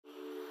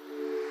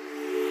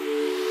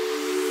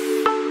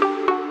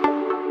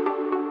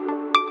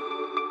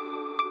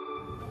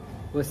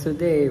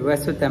Vasudeva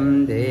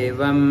sutam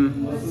devam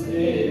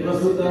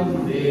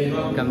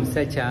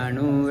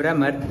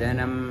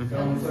kamsachanuramardanam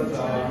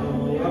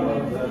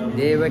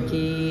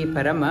devaki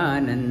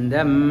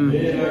paramanandam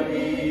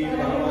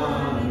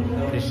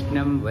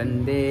krishnam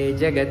vande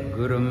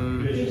jagadgurum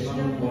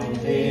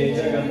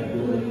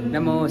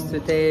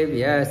namostute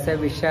vyasa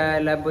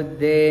vishala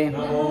buddhe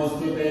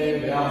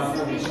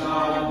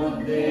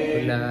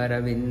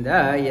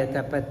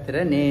Pullaravindayata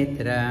patra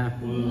netra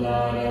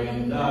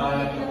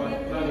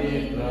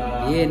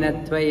yena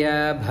tvaya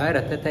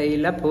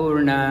bharatataila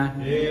purna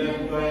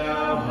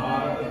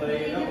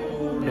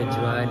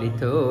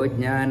prajvalito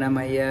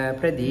jnanamaya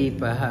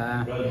pradipaha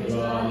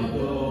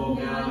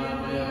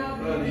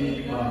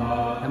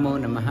Namo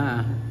Namaha.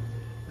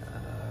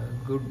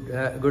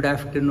 Good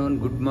afternoon,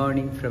 good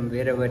morning from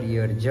wherever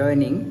you are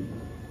joining.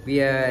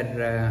 We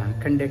are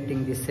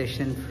conducting this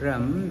session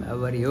from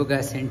our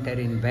yoga center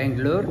in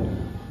Bangalore.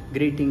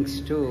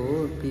 Greetings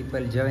to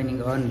people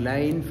joining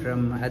online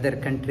from other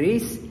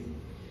countries.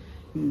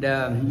 And,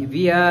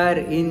 we are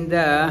in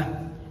the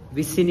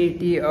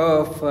vicinity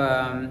of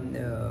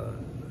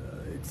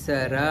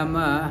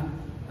Rama,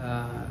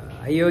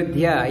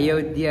 Ayodhya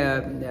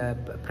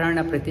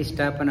Prana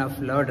Pratisthapana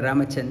of Lord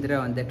Ramachandra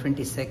on the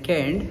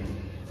 22nd.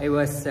 I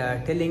was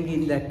telling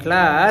in the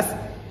class,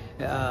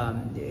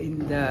 in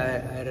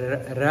the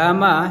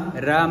Rama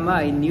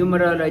in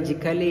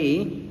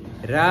numerologically,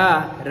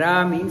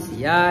 Ra means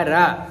Ya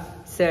Ra,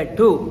 so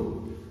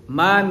 2.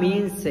 Ma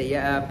means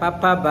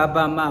Papa,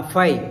 Baba, Ma,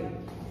 5.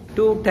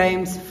 2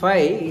 times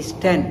 5 is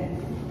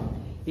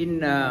 10. In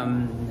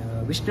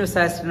Vishnu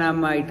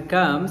Sahasranama it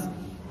comes,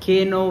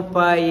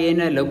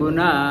 Kenopayena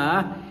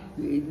Laguna.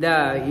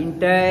 The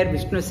entire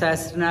Vishnu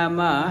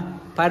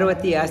Sahasranama,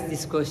 Parvati asked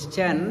this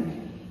question.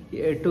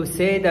 To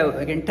say the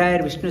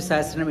entire Vishnu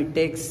Sahasranam, it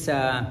takes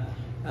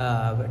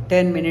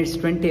 10 minutes,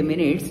 20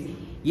 minutes.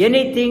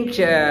 Anything,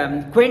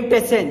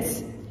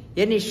 quintessence,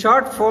 any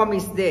short form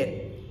is there.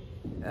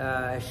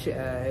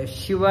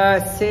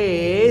 Shiva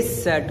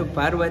says to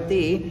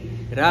Parvati,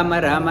 Rama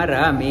Rama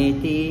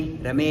Rameti,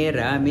 Rame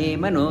Rame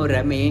Mano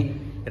Rame.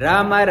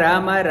 Rama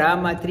Rama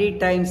Rama 3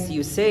 times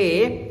you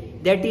say,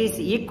 that is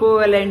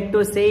equivalent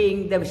to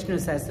saying the Vishnu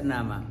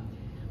Sahasranama.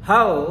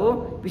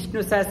 How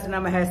Vishnu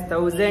Sahasranama has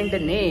 1000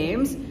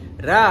 names.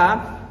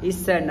 Ra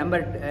is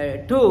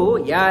number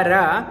 2, Ya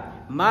Ra.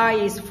 Ma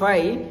is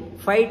 5.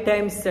 5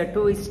 times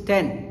 2 is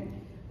 10.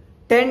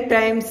 10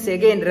 times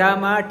again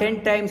Rama,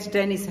 10 times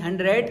 10 is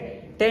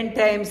 100. 10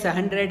 times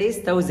 100 is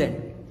 1000.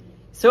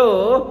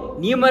 So,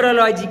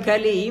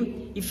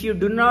 numerologically, if you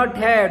do not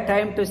have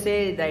time to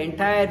say the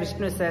entire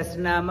Vishnu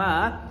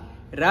Sahasranama,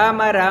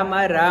 Rama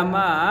Rama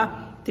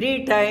Rama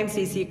 3 times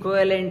is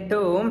equivalent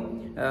to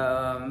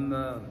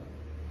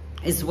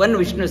is 1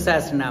 Vishnu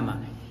Sahasranama.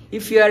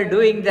 If you are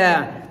doing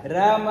the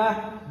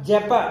Rama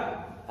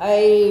japa,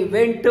 I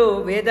went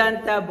to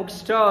Vedanta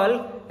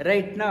bookstall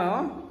right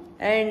now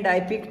and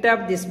I picked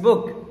up this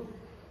book,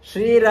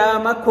 Sri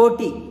Rama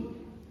Koti.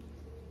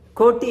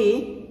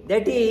 Koti,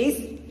 that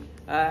is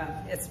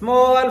a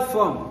small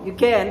form. You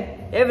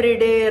can every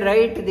day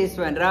write this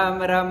one,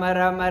 Rama Rama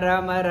Rama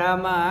Rama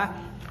Rama.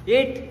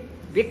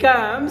 It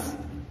becomes,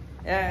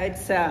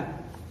 it's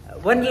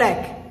 1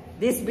 lakh.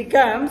 This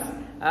becomes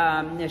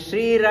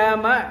Sri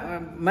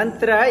Rama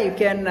mantra. You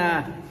can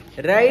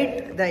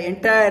write the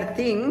entire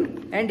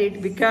thing and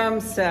it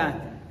becomes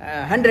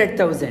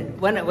 100,000,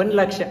 1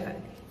 laksha.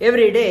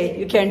 Every day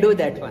you can do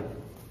that one.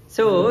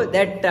 So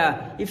that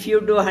if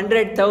you do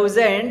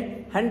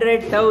 100,000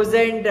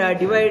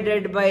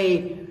 divided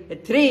by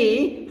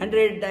 3,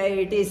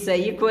 it is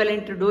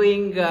equivalent to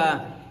doing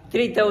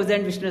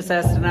 3,000 Vishnu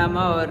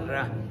Sahasranama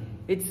or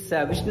it's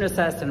Vishnu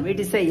Sahasranama. It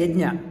is a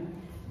yajna.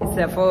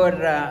 It's for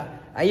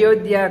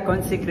Ayodhya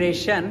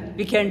consecration.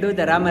 We can do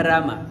the Rama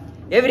Rama.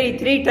 Every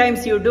 3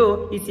 times you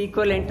do is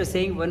equivalent to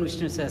saying 1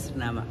 Vishnu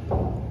Sahasranama.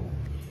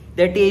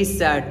 That is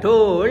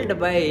told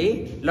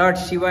by Lord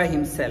Shiva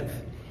himself.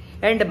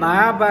 And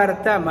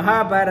Mahabharata,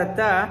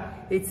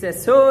 it's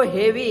so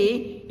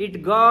heavy,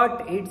 it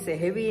got its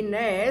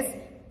heaviness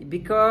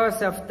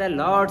because of the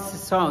Lord's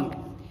song.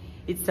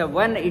 It's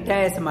it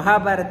has,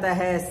 Mahabharata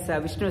has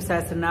Vishnu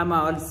Sahasranama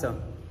also.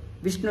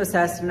 Vishnu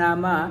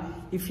Sahasranama,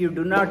 if you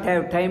do not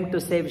have time to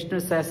say Vishnu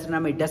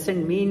Sahasranama, it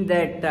doesn't mean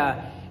that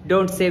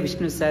don't say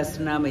Vishnu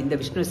Sahasranama. In the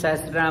Vishnu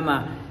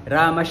Sahasranama,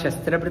 Rama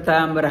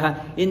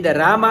Shastrapratamvaraha. In the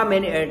Rama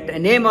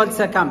name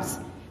also comes.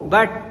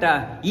 But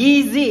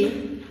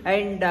easy,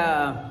 and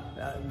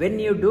when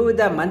you do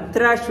the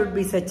mantra should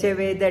be such a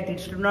way that it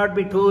should not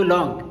be too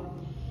long.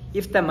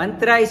 If the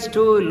mantra is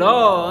too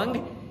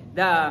long,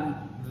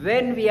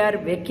 when we are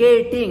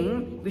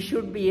vacating, we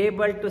should be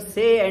able to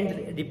say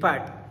and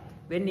depart.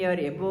 When you are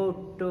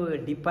about to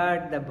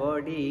depart the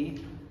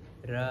body,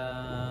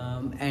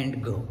 Ram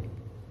and go.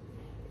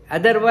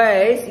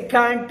 Otherwise, you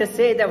can't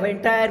say the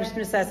entire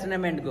Vishnu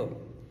Sahasranam and go.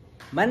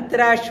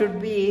 Mantra should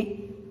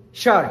be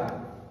short.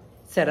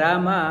 So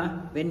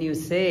Rama, when you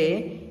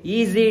say,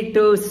 easy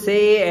to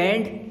say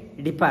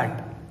and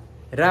depart.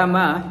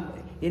 Rama,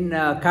 In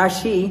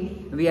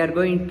Kashi, we are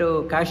going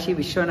to Kashi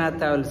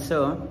Vishwanatha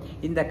also.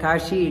 In the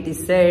Kashi, it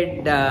is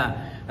said,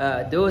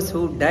 those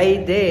who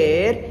die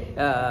there,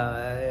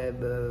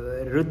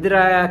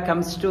 Rudra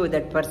comes to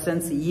that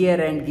person's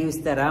ear and gives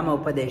the Rama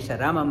Upadesha,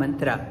 Rama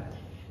Mantra.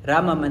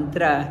 Rama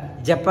Mantra,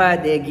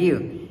 japa they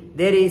give.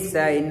 There is,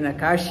 in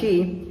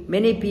Kashi,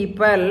 many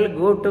people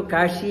go to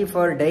Kashi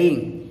for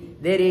dying.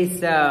 There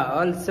is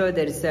also,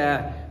 there is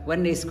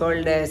one is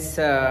called as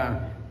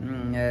the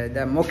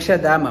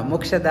Mokshadama.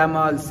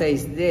 Mokshadama also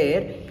is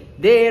there.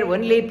 There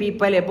only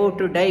people about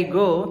to die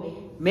go.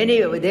 Many,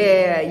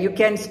 you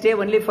can stay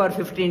only for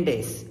 15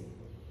 days.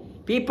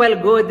 People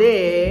go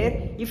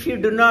there. If you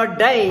do not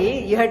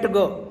die, you have to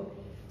go.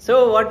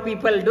 So what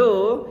people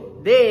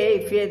do,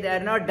 if they are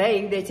not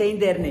dying, they change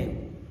their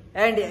name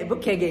and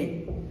book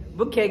again.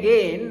 Book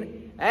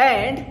again,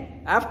 and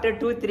after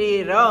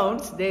 2-3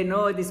 rounds, they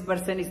know this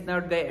person is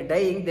not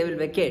dying, they will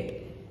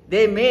vacate.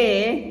 They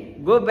may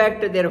go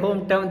back to their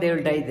hometown, they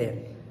will die there.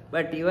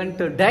 But even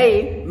to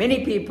die,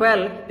 many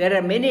people, there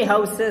are many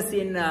houses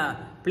in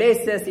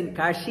places in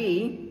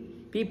Kashi,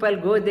 people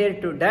go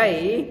there to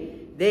die.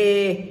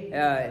 They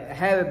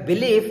have a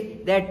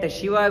belief that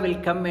Shiva will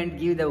come and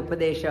give the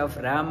Upadesha of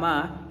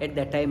Rama at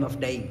the time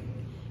of dying.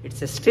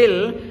 It's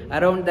still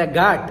around the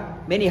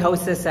Ghat. Many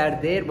houses are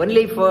there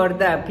only for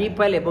the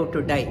people about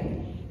to die.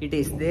 It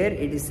is there.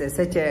 It is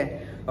such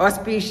a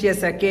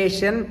auspicious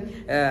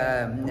occasion.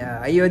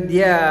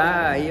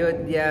 Ayodhya,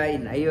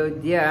 in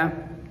Ayodhya,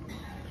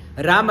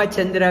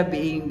 Ramachandra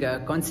being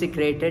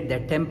consecrated, the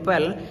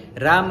temple.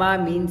 Rama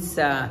means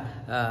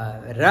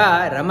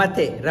Ramate.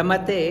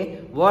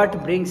 Ramate,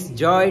 what brings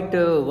joy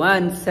to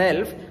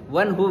oneself.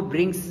 One who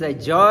brings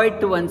joy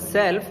to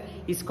oneself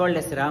is called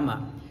as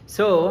Rama.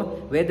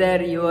 So,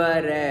 whether you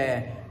are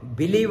a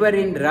believer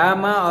in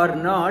Rama or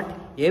not,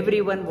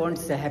 everyone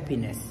wants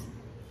happiness.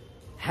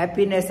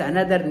 Happiness,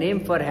 another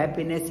name for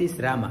happiness is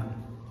Rama.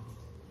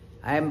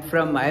 I am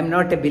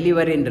not a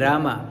believer in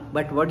Rama,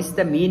 but what is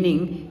the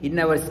meaning in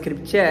our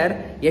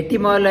scripture,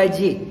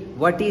 etymology,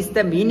 what is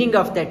the meaning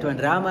of that one?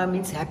 Rama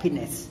means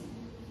happiness.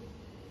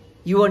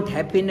 You want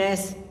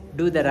happiness,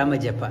 do the Rama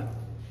japa.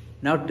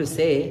 Not to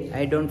say,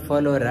 I don't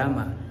follow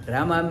Rama.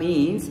 Rama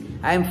means,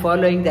 I am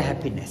following the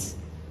happiness.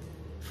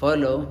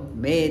 Follow,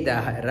 may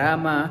the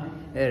Rama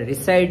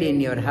reside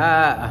in your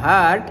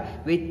heart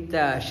with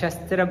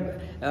Shastra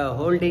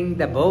holding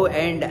the bow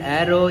and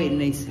arrow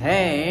in his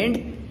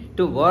hand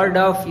to ward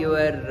off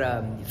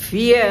your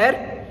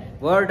fear,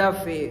 ward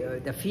off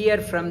the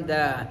fear from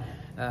the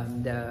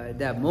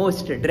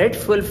most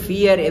dreadful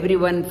fear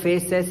everyone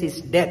faces is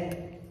death.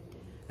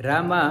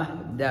 Rama,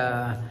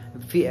 the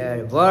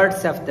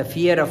words of the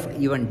fear of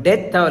even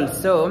death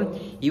also,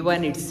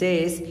 even it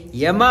says,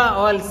 Yama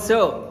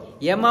also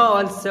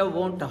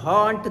won't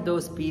haunt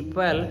those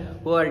people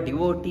who are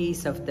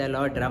devotees of the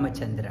Lord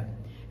Ramachandra.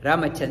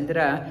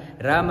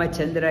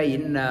 Ramachandra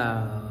in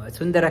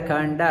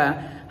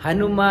Sundarakanda,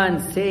 Hanuman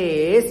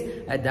says,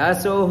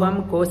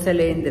 Dasoham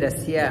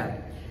Kosalendrasya.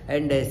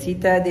 And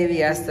Sita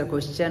Devi asked the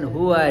question,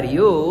 who are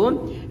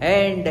you?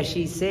 And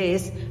she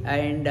says,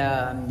 and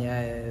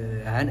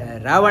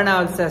Ravana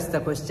also asked the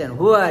question,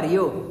 who are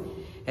you?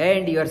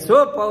 And you are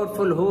so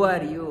powerful, who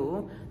are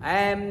you? I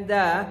am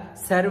the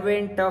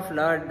servant of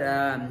Lord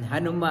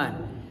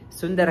Hanuman.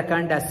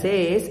 Sundarakanda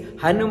says,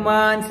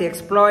 Hanuman's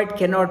exploit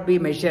cannot be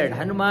measured.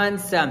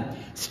 Hanuman's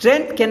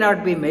strength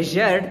cannot be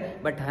measured.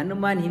 But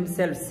Hanuman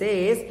himself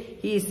says,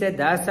 he is a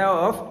dasa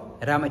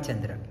of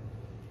Ramachandra.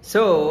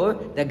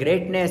 So, the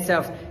greatness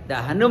of the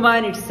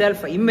Hanuman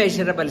itself,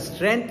 immeasurable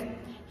strength,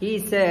 he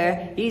is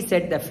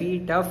at the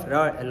feet of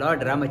Lord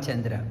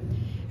Ramachandra.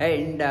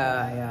 And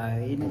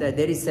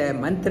there is a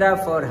mantra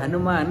for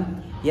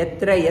Hanuman,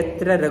 Yatra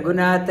Yatra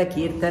Raghunatha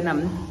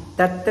Kirtanam,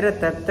 Tatra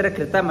Tatra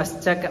Krita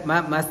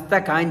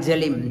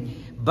Mastakanjalim,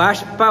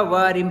 Bashpa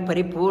Varim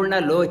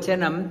Paripurna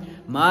Lochanam,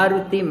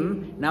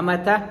 Marutim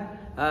Namata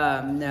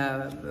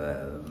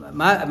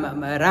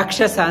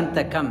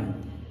Rakshasantakam.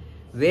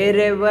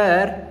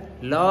 Wherever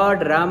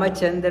Lord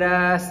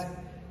Ramachandra's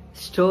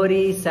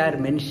stories are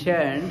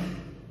mentioned,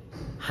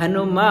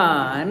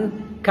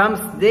 Hanuman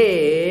comes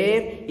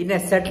there in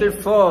a subtle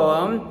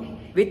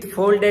form with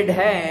folded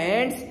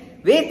hands,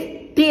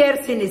 with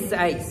tears in his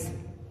eyes.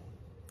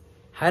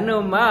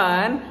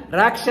 Hanuman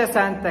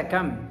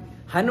Rakshasantakam.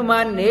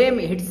 Hanuman name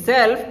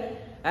itself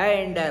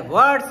and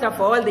words of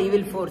all the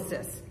evil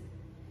forces.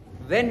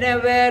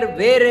 Whenever,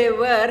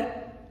 wherever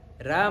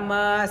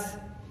Rama's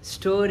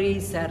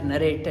stories are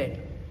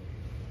narrated,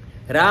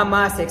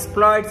 Rama's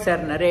exploits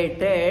are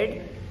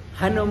narrated,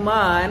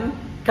 Hanuman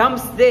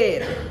comes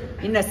there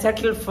in a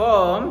subtle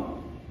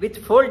form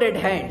with folded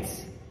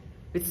hands,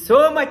 with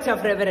so much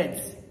of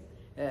reverence.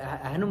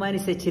 Hanuman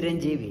is a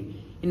Chiranjeevi.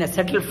 In a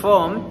subtle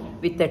form,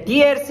 with the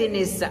tears in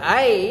his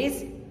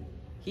eyes,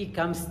 he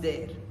comes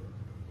there.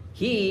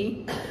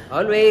 He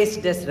always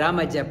does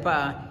Rama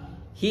japa.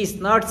 He is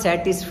not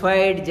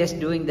satisfied just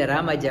doing the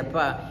Rama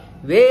japa.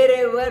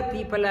 Wherever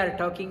people are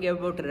talking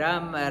about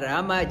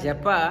Rama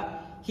japa,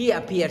 he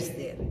appears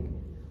there.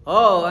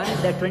 On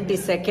the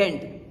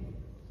 22nd,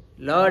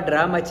 Lord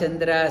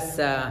Ramachandra's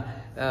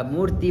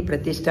Murti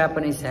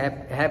Pratisthapana is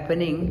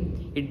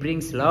happening, it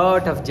brings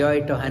lot of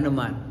joy to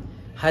Hanuman.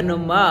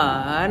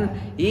 Hanuman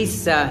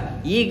is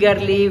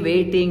eagerly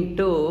waiting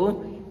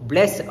to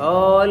bless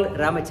all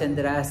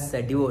Ramachandra's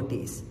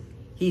devotees.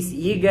 He is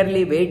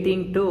eagerly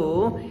waiting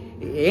to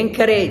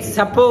encourage,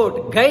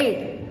 support,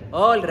 guide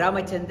all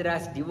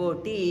Ramachandra's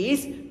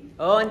devotees.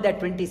 On the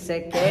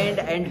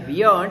 22nd and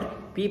beyond,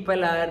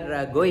 people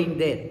are going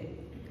there.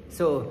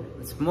 So,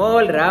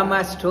 small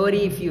Rama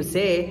story, if you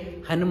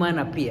say, Hanuman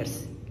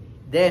appears.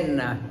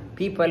 Then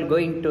people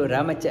going to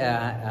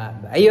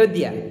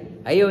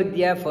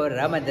Ayodhya for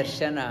Rama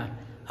Darshana.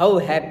 How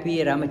happy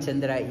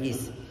Ramachandra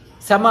is.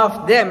 Some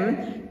of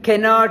them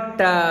cannot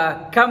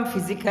come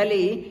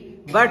physically,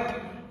 but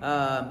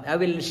I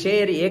will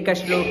share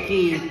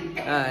Ekashloki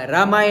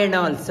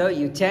Ramayana also.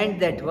 You chant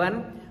that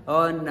one.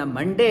 On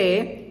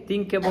Monday,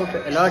 think about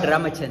Lord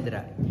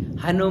Ramachandra.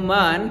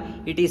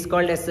 Hanuman, it is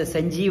called as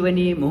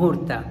Sanjeevani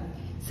Muhurta.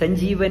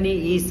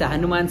 Sanjeevani is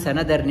Hanuman's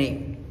another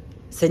name.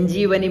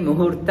 Sanjeevani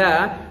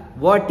Muhurta.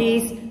 What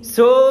is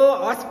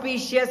so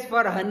auspicious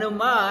for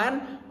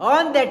Hanuman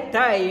on that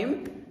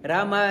time,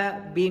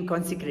 Rama being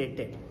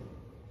consecrated.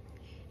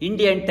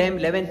 Indian time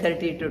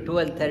 11:30 to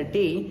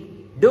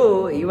 12:30.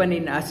 Do even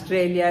in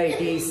Australia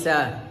it is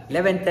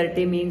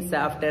 11:30 means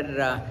after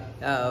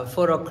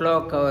 4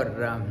 o'clock or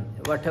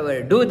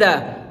whatever. Do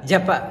the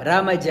japa,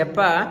 Rama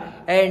japa,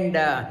 and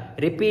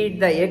repeat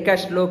the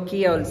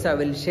Ekashloki also. I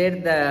will share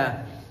the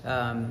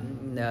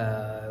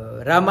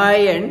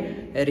Ramayana.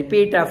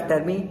 Repeat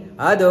after me.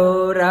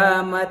 Ado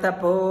Rama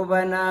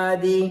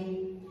tapovanadi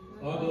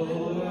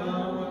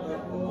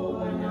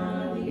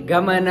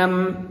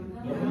gamanam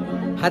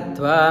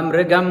hatva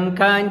mrigam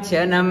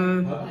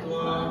kanchanam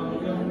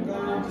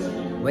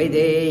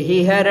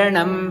Vaidehi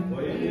haranam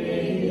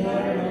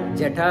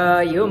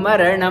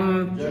jatayumaranam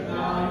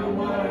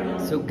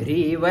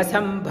sugriva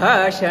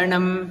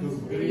sambhashanam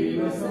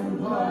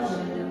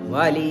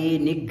vali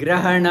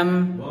nigrahanam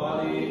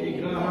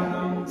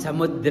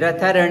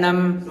samudrataranam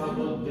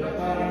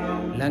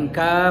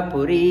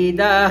lankapuri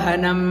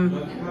dahanam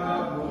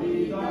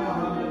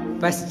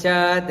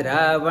paschad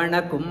ravana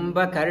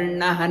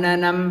kumbhakarna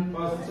hananam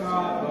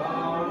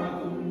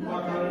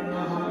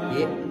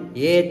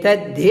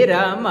etadhi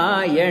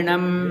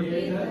ramayanam.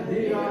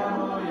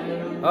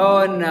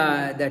 On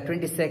the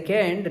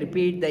 22nd,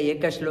 repeat the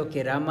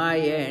Ekashloki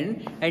Ramayana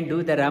and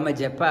do the Rama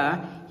Japa.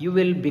 You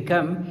will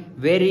become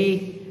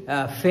very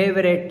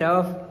favorite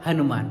of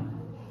Hanuman.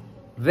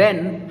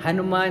 When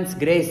Hanuman's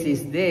grace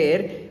is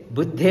there,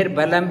 Buddhir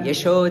Balam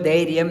Yasho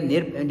Dhairyam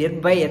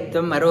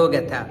Nirbhayatvam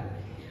Arogata,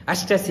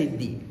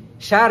 Ashtasiddhi,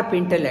 sharp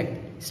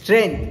intellect,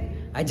 strength,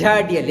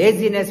 ajadya,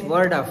 laziness,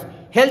 word of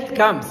health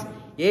comes,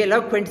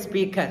 eloquent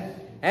speaker,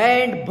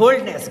 and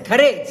boldness,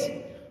 courage.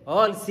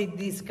 All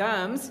siddhis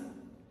comes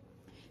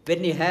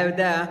when you have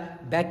the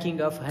backing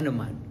of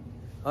Hanuman.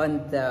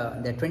 On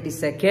the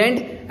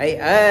 22nd, I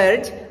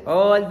urge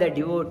all the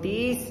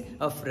devotees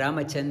of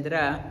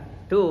Ramachandra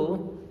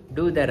to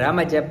do the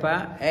Rama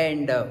Japa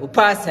and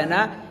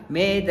Upasana.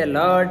 May the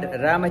Lord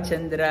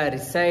Ramachandra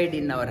reside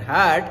in our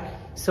heart,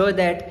 so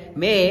that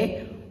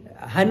may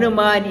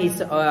Hanuman is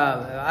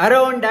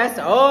around us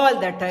all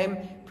the time,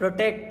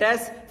 protect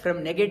us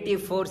from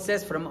negative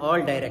forces from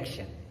all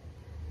direction.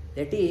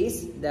 That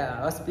is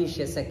the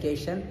auspicious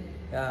occasion.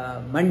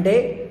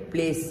 Monday,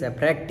 please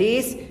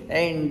practice,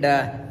 and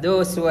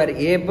those who are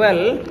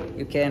able,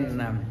 you can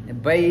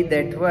buy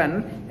that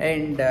one,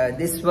 and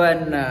this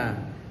one,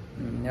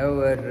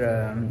 our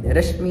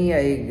Rashmi,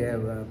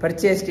 I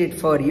purchased it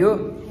for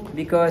you,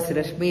 because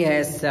Rashmi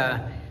has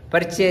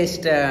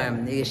purchased,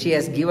 she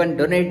has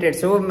donated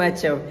so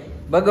much of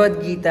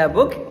Bhagavad Gita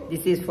book.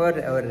 This is for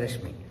our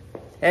Rashmi.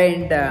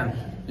 And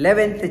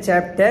 11th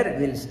chapter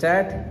will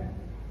start.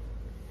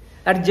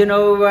 Arjuna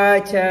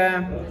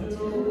Vacha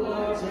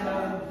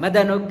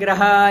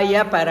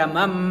Madanugrahaya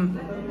Paramam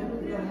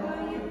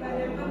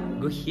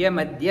Guhya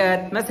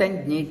Madhyatma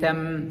Sanjitam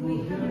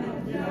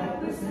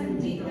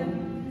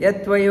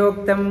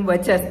Yatvayoktam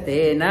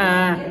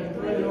Vachastena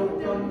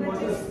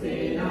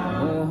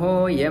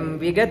Mohoyam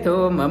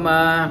Vigato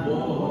Mama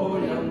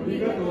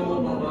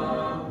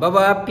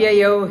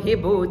Bhavapyayo Hi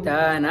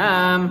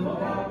Bhutanam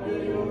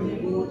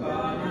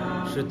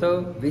Shruto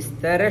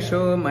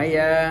Vistarasho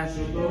Maya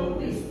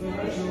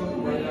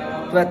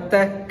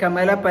Tvatta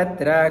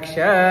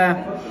Kamalapatraksha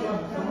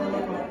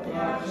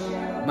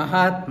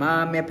Mahatma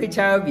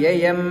Myapicha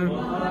Vyayam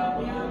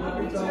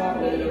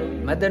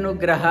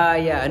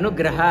Madanugrahaya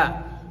Anugraha.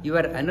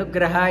 Your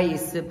Anugraha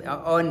is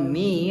on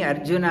me.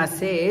 Arjuna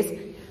says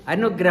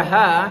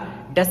Anugraha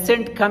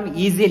doesn't come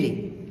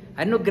easily.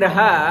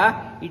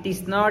 Anugraha, it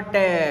is not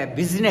a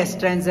business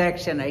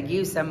transaction. I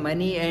give some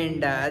money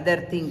and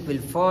other things will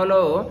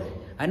follow.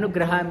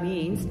 Anugraha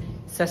means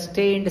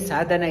sustained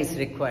sadhana is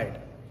required.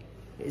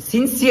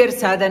 Sincere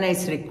sadhana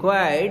is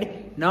required,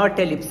 not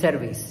a lip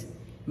service.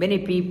 Many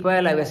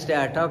people, I was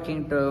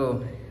talking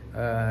to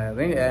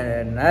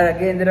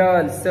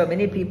Rajendra also,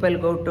 many people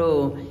go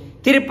to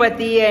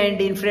Tirupati and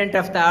in front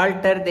of the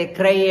altar they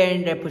cry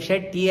and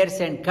shed tears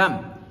and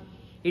come.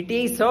 It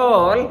is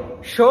all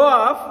show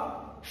off.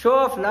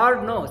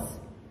 Lord knows.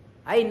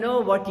 I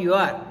know what you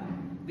are.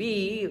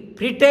 We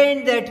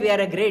pretend that we are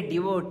a great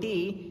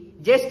devotee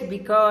just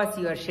because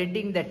you are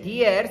shedding the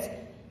tears.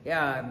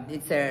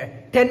 It's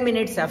a 10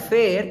 minutes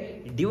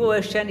affair.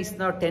 Devotion is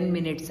not 10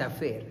 minutes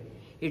affair.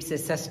 It's a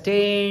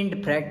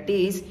sustained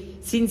practice.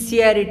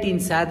 Sincerity in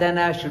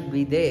sadhana should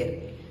be there.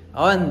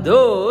 On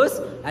those,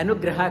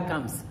 anugraha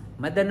comes.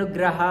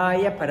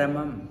 Madanugrahaya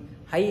paramam.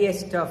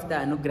 Highest of the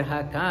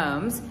anugraha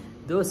comes.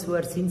 Those who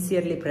are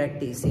sincerely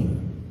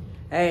practicing.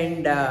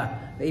 And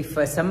if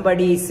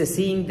somebody is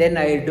seeing, then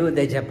I do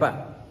the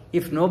japa.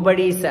 If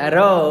nobody is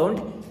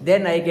around,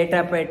 then I get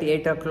up at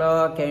 8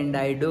 o'clock and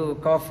I do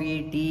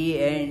coffee,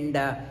 tea, and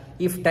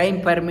if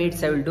time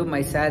permits, I will do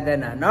my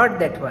sadhana. Not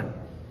that one.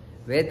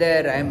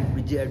 Whether I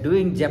am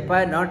doing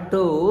japa not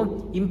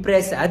to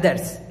impress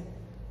others.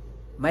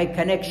 My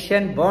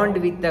connection, bond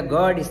with the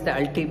God is the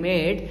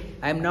ultimate.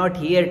 I am not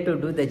here to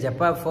do the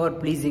japa for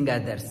pleasing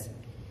others.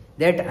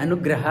 That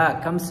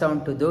anugraha comes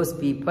down to those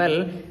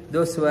people,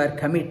 those who are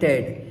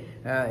committed.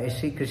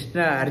 Sri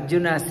Krishna,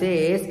 Arjuna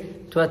says,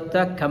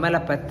 Tvatta Kamala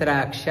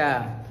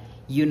Patraksha.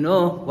 You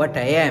know what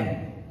I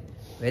am.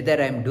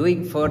 Whether I am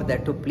doing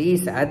to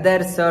please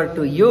others or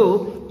to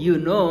you, you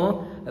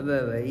know,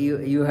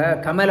 you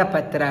have Kamala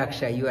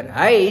Patraksha. Your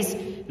eyes,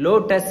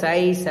 lotus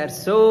eyes are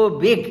so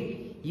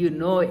big, you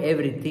know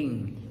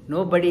everything.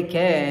 Nobody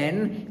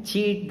can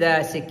cheat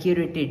the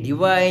security,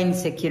 divine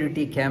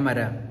security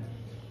camera.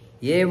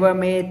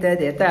 Evameta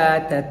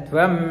yata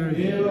tattvam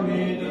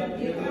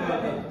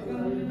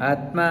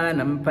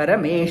atmanam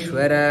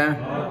parameshwara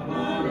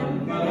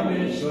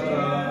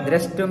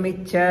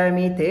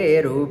drashtumiccami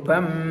te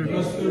rūpaṁ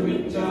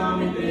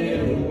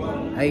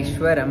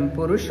aishwaram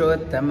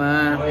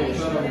purushottama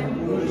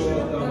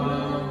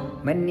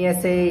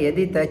manyase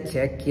yadi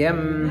tacchakyam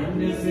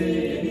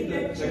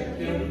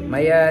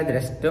maya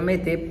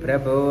drashtumiti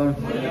prabho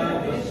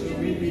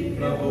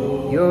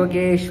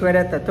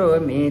yogeshwara tato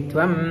me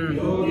tvam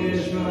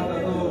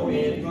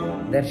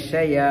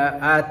darśhaya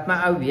atma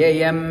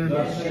avyayam.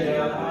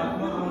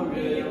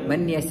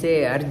 Manyase,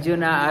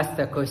 Arjuna asked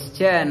the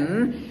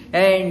question,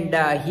 and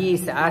he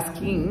is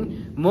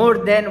asking more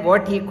than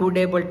what he could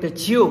able to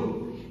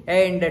chew.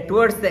 And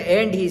towards the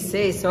end he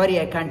says, sorry,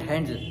 I can't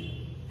handle.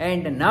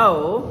 And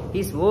now he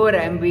is over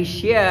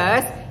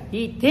ambitious.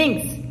 He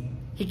thinks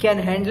he can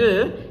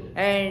handle.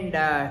 And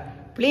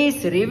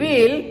please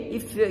reveal,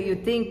 if you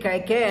think I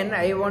can,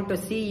 I want to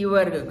see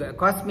your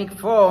cosmic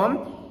form.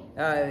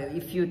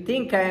 If you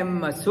think I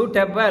am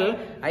suitable,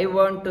 I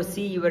want to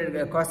see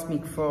your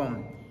cosmic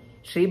form.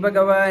 Shri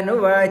Bhagavanu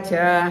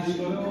Vacha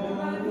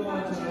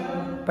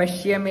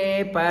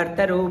Pashyame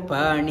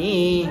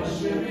Partharupani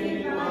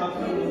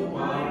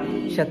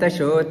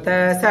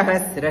Shatashota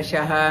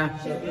Sahasrashaha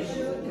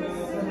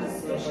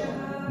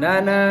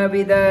Nana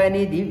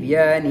Vidani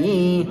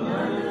Divyani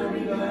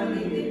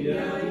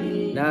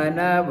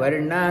Nana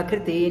Varna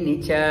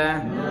Kritini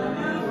Cha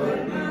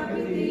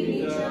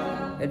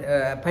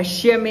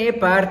Pashyame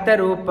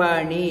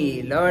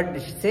Partharupani.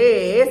 Lord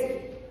says,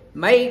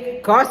 my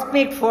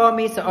cosmic form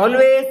is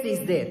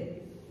always there.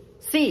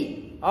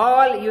 See,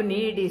 all you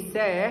need is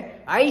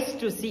eyes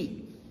to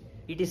see.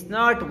 It is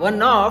not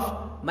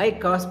one-off. My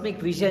cosmic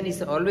vision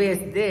is always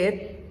there.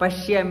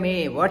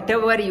 Pashyame,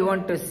 whatever you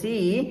want to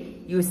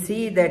see, you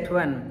see that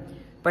one.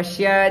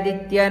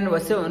 Pashyadityan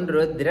vasun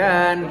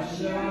rudran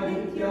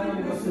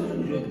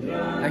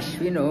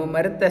Ashvino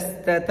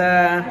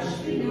martastata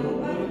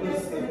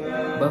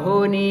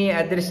Bahuni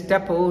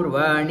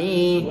adṛiṣhṭa-pūrvaṁ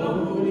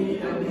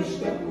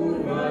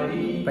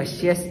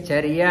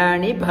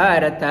Pasyascharyaణi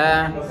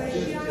bharata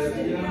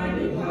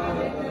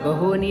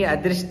Bahuni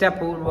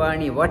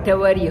adṛiṣhṭa-pūrvaṁ.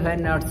 Whatever you have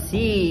not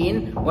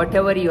seen,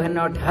 whatever you have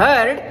not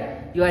heard,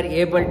 you are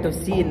able to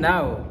see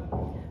now.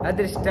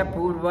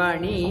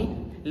 Adṛiṣhṭa-pūrvaṁ,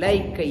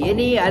 like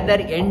any other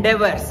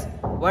endeavors,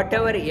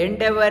 whatever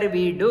endeavor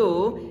we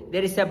do,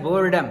 there is a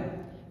boredom.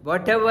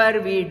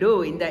 Whatever we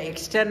do in the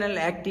external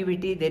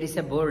activity, there is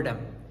a boredom.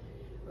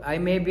 I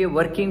may be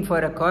working for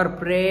a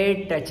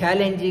corporate, a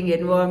challenging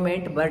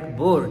environment, but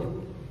bored.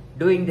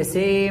 Doing the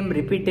same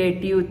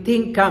repetitive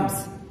thing comes.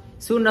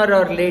 Sooner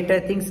or later,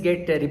 things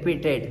get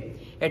repeated.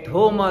 At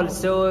home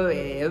also,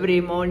 every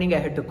morning I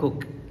have to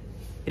cook.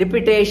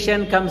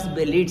 Repetition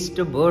leads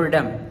to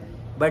boredom.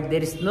 But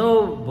there is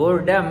no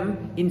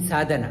boredom in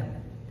sadhana.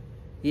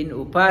 In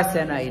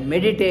upasana, in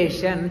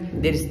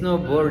meditation, there is no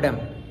boredom.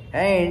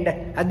 And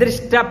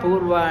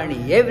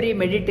adṛiṣhṭa-pūrvaṁ, every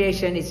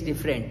meditation is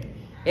different.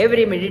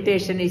 Every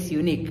meditation is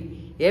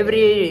unique.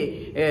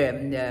 Every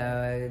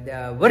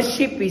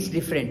worship is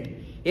different.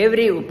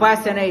 Every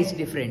upasana is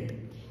different.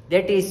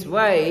 That is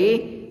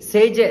why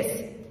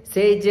sages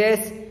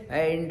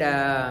and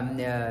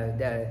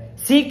the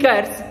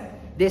seekers,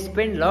 they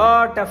spend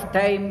lot of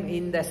time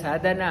in the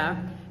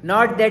sadhana.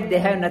 Not that they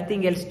have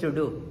nothing else to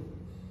do.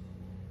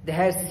 They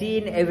have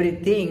seen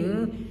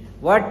everything.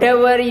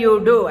 Whatever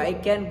you do, I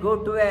can go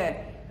to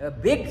a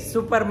big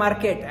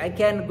supermarket. I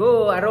can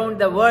go around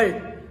the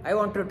world. I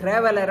want to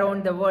travel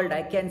around the world.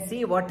 I can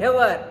see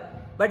whatever,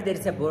 but there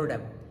is a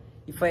boredom.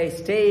 If I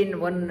stay in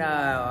one,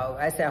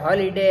 as a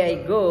holiday,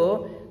 I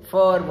go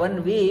for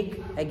 1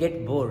 week, I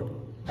get bored.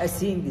 I have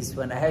seen this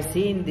one. I have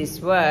seen this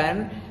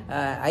one,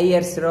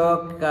 Ayers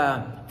Rock,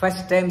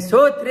 first time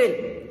so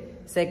thrilled.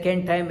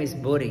 Second time is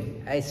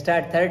boring. I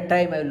start third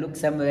time, I look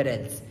somewhere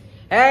else.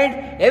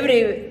 And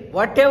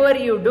whatever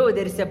you do,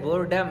 there is a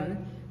boredom.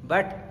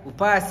 But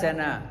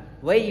upasana,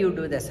 why you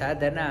do the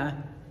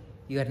sadhana,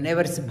 you are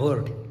never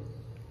bored.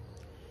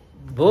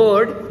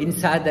 Bored in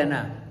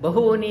sadhana.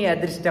 Bahuni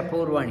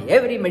adṛiṣhṭa-pūrvaṁ.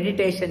 Every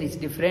meditation is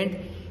different.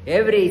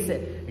 Every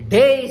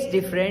day is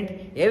different.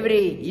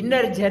 Every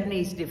inner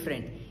journey is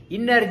different.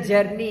 Inner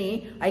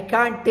journey, I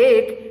can't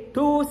take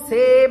two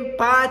same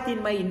path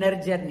in my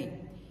inner journey.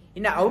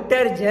 In an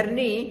outer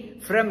journey,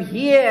 from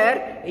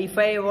here, if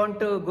I want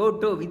to go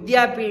to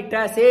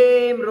Vidyapita,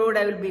 same road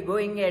I will be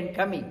going and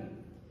coming.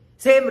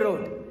 Same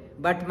road.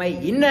 But my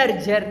inner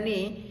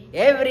journey,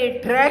 every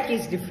track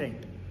is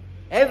different.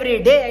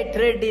 Every day I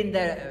tread in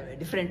the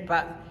different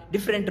path,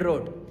 different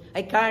road.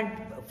 I can't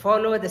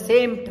follow the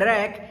same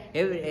track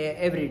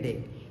every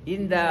day.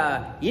 In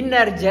the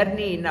inner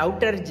journey, in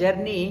outer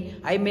journey,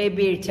 I may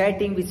be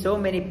chatting with so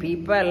many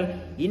people.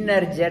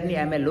 Inner journey,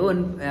 I am a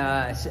lone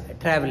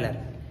traveler.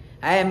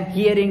 I am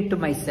hearing to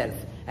myself.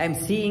 I am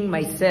seeing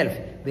myself,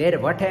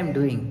 what I am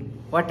doing.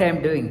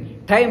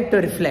 Time to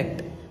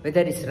reflect,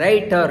 whether it's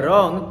right or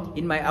wrong.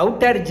 In my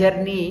outer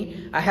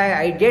journey,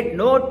 I get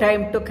no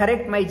time to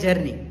correct my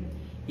journey.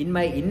 In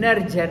my inner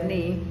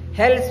journey,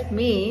 helps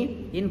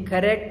me in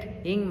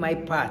correcting my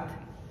path.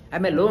 I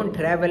am a lone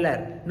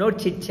traveler, no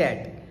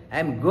chit-chat. I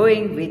am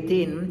going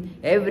within.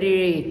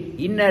 Every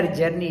inner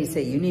journey is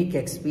a unique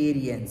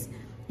experience.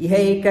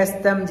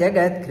 Ihaikastam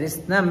jagat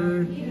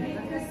krishnam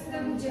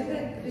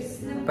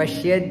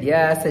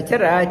pashyadya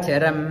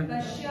sacharacharam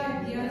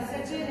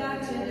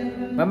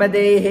mama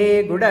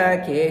dehe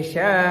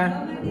gudakesha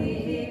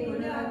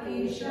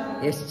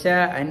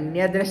yascha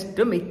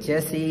anyadrishṭvā.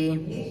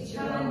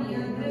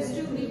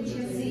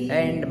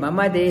 And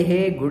mama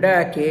dehe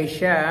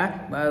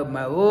gudakesha.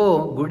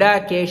 Oh,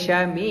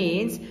 gudakesha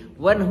means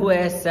one who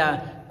has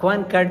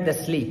conquered the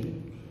sleep.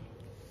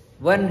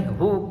 One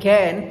who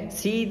can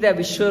see the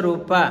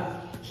Vishwarupa.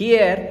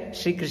 Here,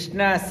 Sri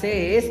Krishna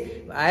says,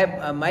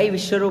 my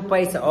Vishwarupa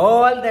is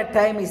all the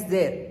time is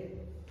there.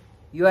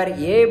 You are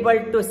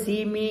able to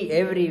see me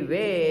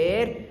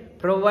everywhere,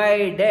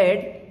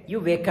 provided you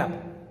wake up.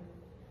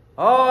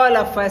 All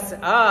of us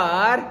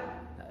are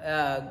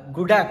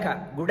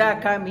Gudaka.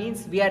 Gudaka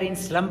means we are in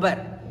slumber.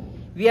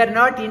 We are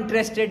not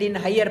interested in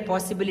higher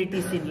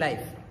possibilities in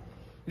life.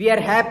 We are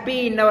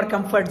happy in our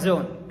comfort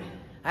zone.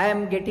 I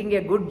am getting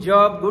a good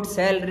job, good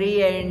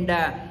salary, and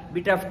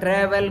bit of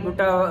travel,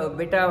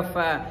 bit of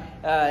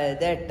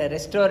that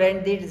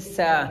restaurant, this,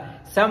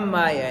 some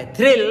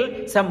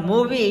thrill, some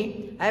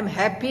movie. I am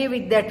happy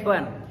with that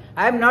one.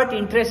 I am not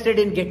interested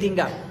in getting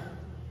up.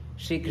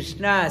 Sri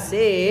Krishna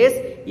says,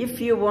 if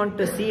you want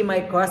to see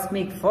my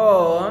cosmic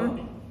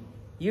form,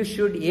 you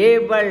should be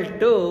able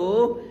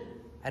to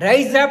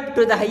rise up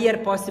to the higher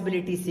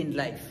possibilities in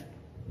life.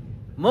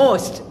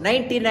 Most,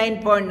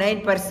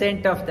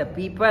 99.9% of the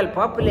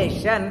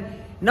population,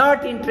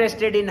 not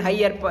interested in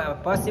higher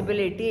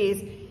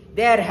possibilities.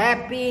 They are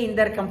happy in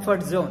their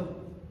comfort zone.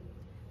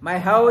 My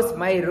house,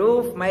 my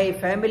roof, my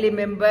family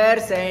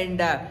members,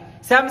 and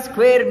some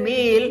square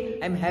meal,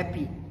 I am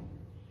happy.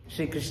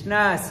 Sri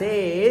Krishna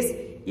says,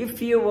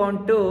 if you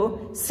want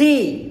to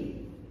see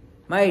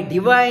my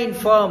divine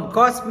form,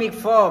 cosmic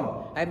form,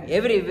 I am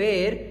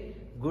everywhere,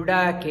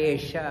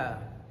 Gudakesha,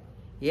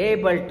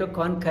 able to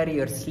conquer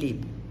your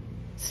sleep.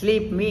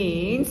 Sleep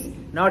means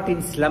not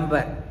in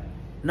slumber,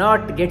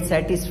 not get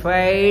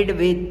satisfied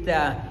with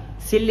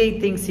silly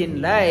things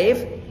in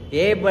life,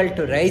 able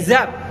to rise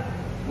up.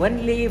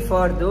 Only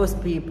for those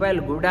people,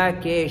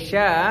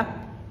 Gudakesha,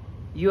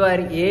 you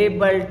are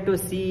able to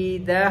see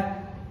the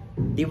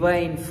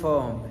divine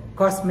form,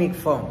 cosmic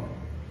form.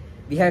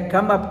 We have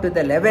come up to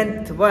the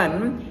 11th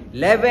one.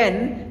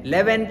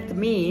 11th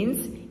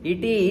means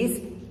it is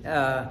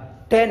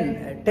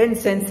 10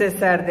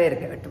 senses are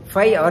there,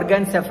 5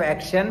 organs of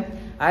action.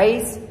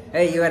 Eyes,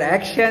 your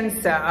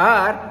actions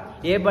are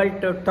able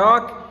to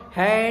talk.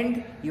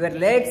 Hand, your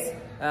legs,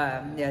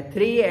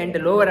 3 and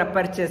lower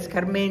upper chest,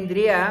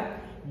 karmendriya,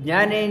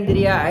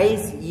 jnanendriya,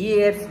 eyes,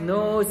 ears,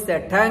 nose,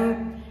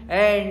 tongue,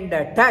 and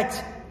touch,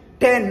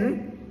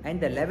 10. And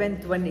the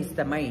 11th one is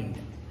the mind.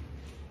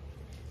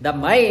 The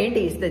mind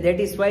is that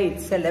is why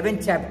it's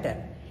 11th chapter.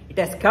 It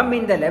has come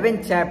in the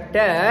 11th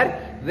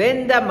chapter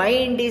when the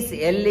mind is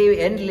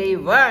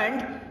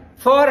enlivened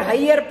for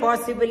higher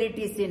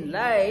possibilities in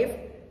life.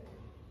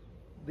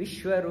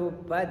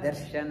 Vishwarupa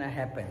darshana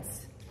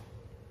happens.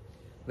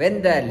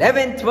 When the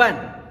 11th one,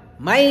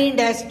 mind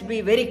has to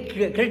be very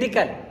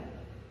critical.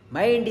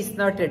 Mind is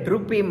not a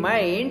droopy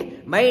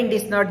mind. Mind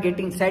is not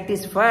getting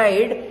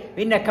satisfied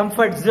in a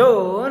comfort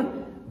zone.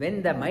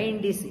 When the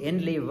mind is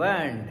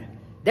enlivened,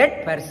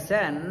 that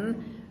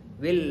person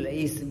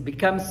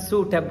becomes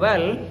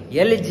suitable,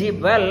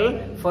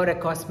 eligible for a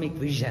cosmic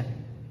vision.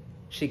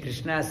 Shri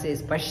Krishna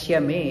says,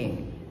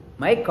 Pashyame,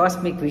 my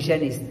cosmic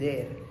vision is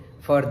there.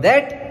 For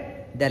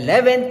that, the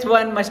 11th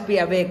one must be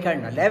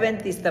awakened.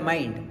 11th is the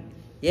mind.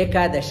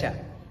 Ekadasha.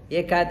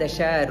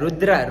 Ekadasha,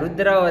 Rudra.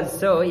 Rudra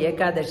also,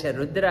 Ekadasha,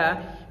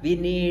 Rudra. We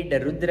need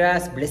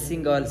Rudra's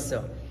blessing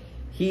also.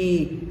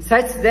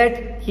 Such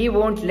that he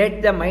won't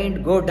let the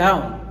mind go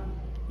down.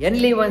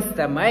 Only once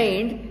the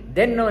mind,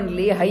 then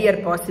only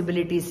higher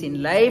possibilities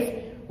in life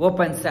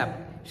opens up.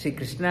 Shri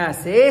Krishna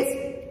says,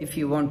 if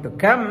you want to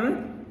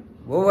come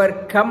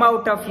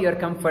out of your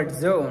comfort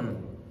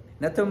zone.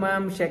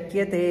 Natumam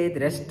shakyate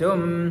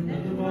drashtum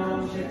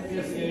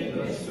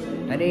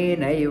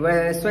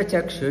anenaiva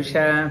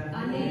swachakshusha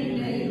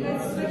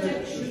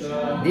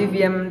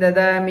divyam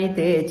dadami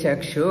te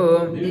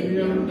chakshu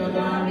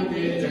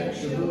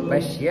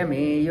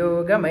pashyame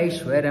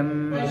yogamaishwaram.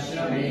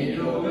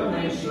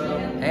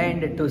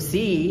 And to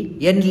see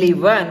only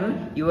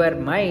one, your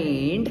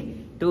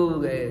mind,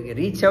 to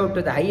reach out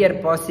to the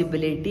higher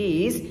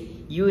possibilities,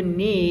 you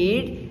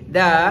need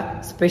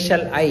the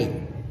special eye.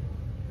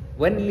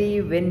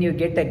 Only when you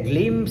get a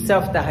glimpse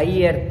of the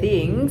higher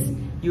things,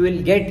 you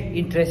will get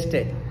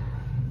interested.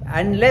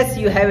 Unless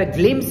you have a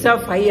glimpse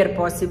of higher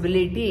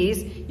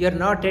possibilities, you are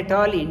not at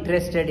all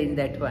interested in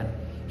that one.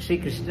 Shri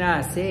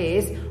Krishna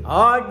says,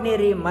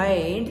 ordinary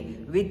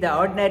mind, with the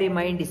ordinary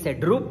mind is a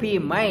droopy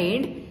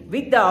mind.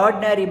 With the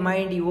ordinary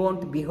mind, you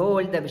won't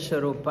behold the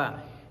Vishwarupa.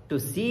 To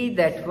see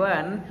that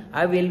one,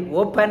 I will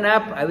open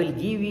up, I will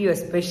give you a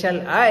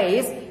special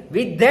eyes.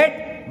 With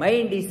that,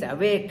 mind is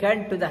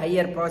awakened to the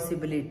higher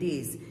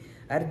possibilities.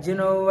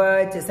 Arjuna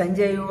uvacha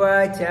Sanjaya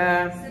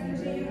uvacha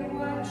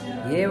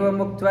eva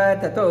muktva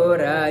tato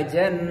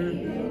rajan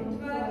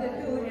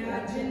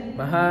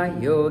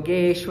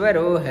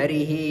mahayogeshwaro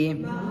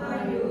harihi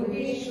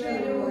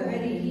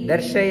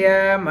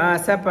darśhaya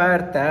masa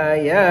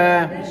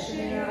partaya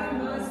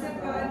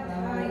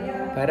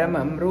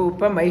paramam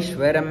rūpaṁ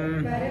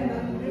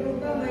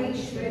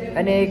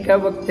aneka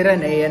vaktra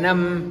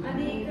nayanam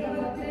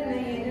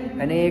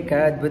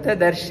anekadbhuta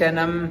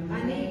darshanam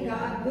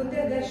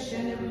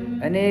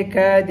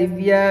aneka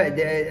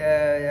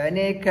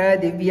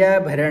divya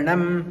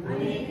bharanam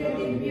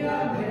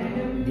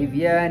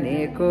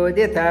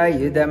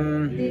divyaneko-dyatayudam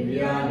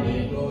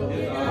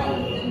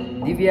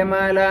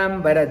divyamalam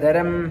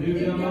baradaram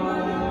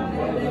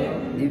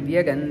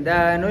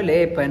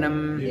divyagandhanulepanam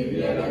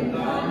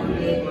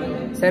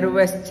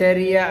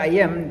sarvascharya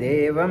ayam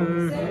devam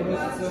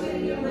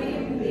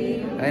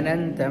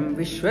anantam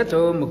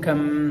vishvato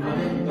mukham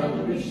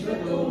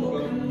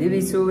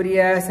divi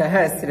surya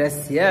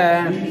sahasrasya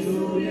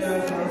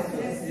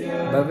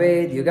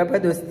bhaved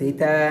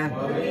yugapadustita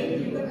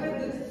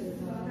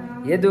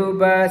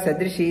yaduba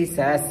sadrishi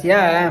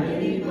sasya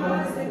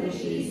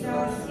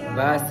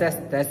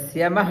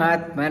vasastasya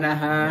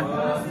mahatmanaha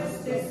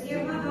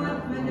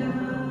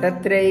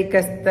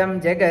tatraikastam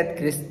jagat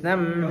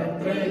krishnam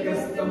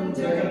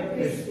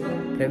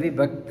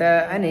pravibhakta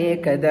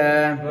anekada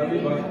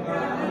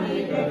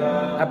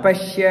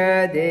apashya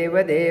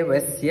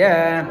devasya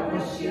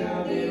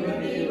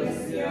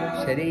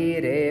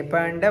sharire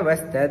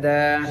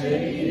pandavastada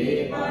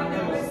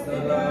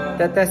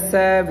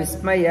tatassa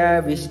vismaya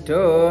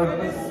vishto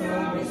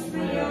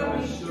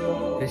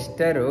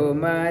hṛiṣhto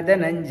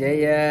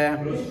dhananjaya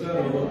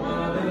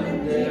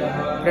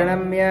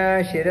pranamya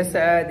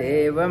shirasa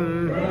devam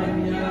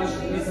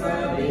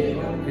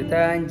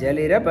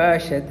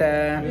kritāñjalirabhāṣata.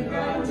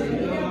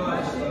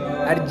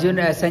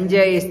 Arjuna,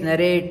 Sanjaya is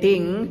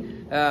narrating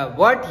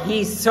what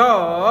he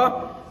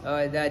saw,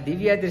 the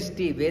Divya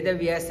Drishti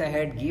Vedavyasa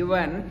had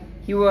given.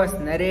 He was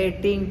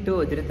narrating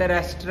to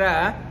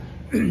Dhritarashtra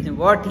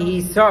what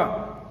he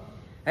saw.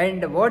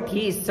 And what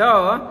he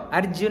saw,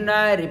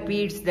 Arjuna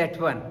repeats that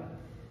one.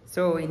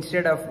 So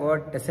instead of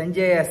what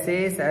Sanjaya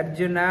says,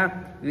 Arjuna,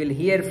 we will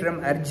hear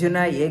from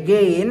Arjuna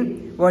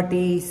again what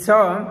he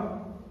saw.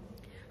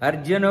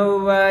 Arjuna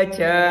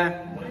uvacha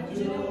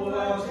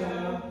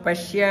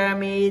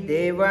pashyami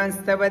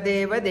devanstava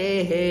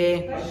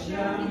devadehe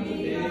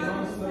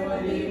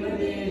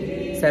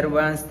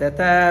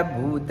sarvanstata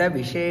bhuta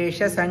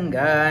vishesha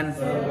sangan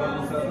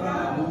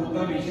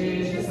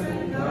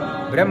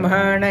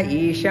brahmana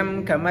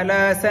isham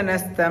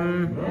kamalasanastam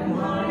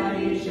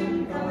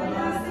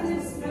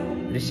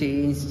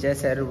rishīnscha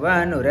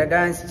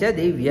sarvanuraganscha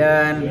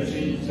divyan.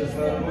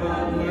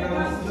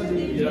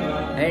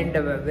 And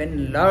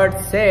when Lord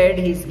said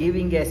he is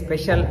giving a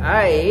special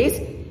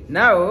eyes,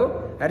 now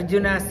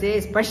Arjuna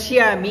says,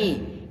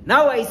 Pashyami,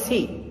 now I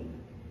see.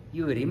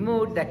 You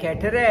removed the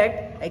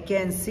cataract, I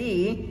can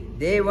see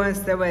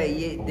devanstava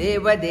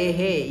deva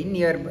dehe, in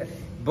your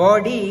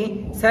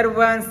body,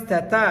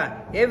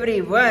 sarvanstata,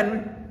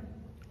 everyone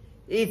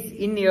is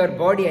in your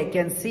body, I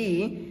can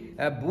see.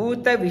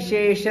 Bhuta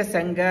Vishesha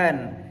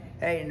Sangan,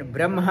 and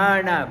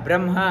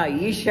Brahma,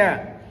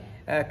 Isha,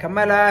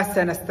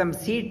 Kamalasanastam,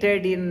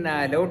 seated in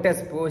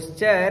lotus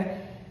posture,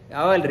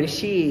 all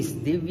rishis,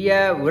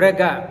 Divya,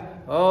 Uraga,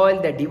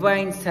 all the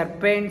divine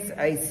serpents,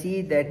 I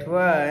see that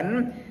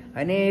one.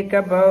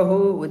 Aneka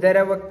bahu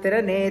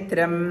udaravaktra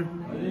netram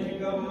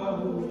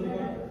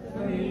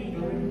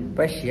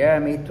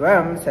pashyami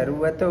tvam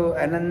sarvato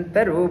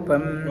ananta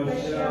rūpaṁ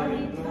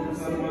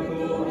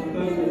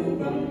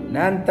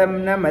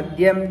nantam na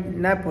madhyam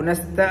na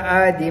punasta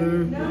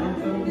adim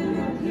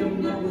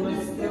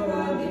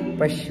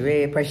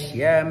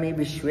pashyami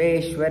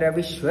vishveshvara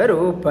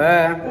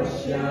vishwarupa.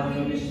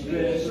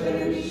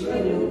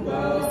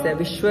 It's a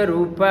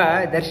vishwarupa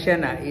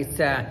darshana. It's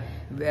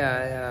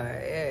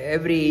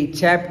every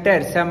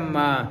chapter some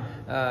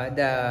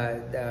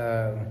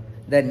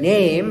the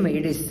name,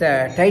 it is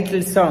a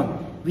title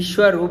song.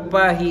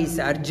 Vishwarupa,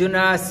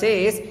 Arjuna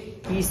says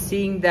he is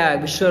seeing the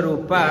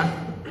Vishwarupa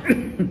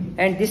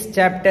and this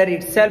chapter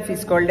itself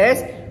is called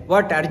as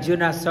what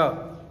Arjuna saw,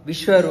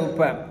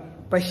 Vishwarupa.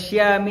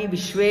 Pashyami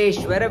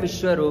Vishveshvara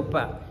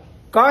Vishwarupa.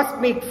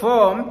 Cosmic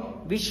form,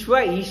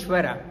 Vishwa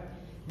Ishvara.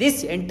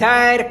 This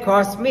entire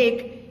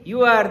cosmic,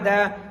 you are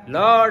the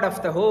Lord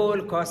of the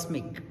whole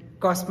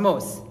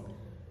cosmos.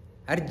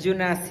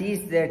 Arjuna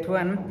sees that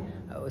one,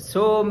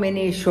 so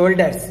many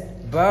shoulders,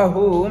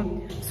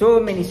 bahu, so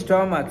many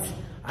stomachs,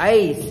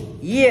 eyes,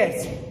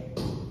 ears.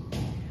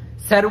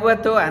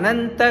 Sarvato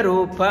ananta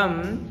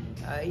rūpaṁ,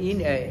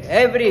 in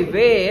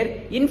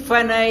everywhere,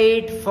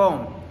 infinite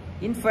form.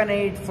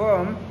 Infinite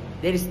form,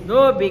 there is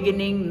no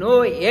beginning,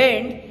 no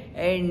end,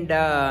 and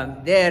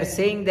they are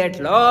saying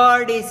that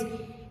Lord is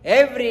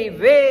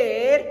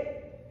everywhere,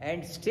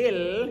 and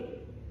still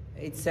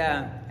it's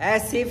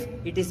as if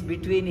it is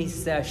between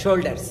his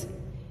shoulders.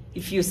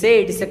 If you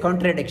say it is a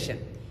contradiction.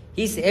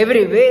 He is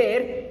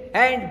everywhere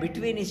and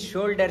between his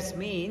shoulders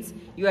means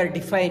you are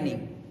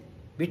defining.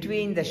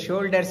 Between the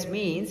shoulders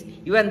means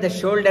even the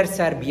shoulders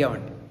are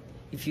beyond.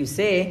 If you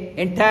say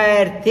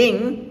entire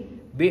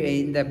thing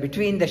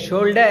between the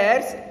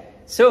shoulders,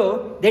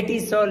 so that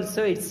is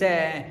also, it's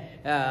a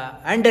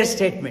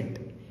understatement.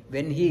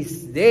 When he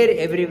is there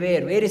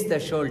everywhere, where is the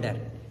shoulder?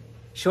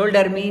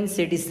 Shoulder means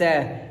it is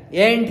a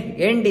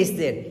end is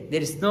there.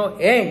 There is no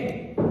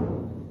end.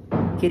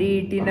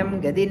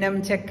 Kiritinam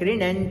gadinam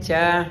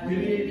chakrinancha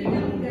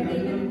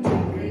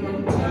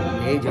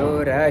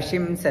tejo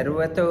rashim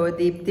sarvato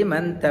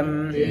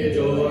diptimantam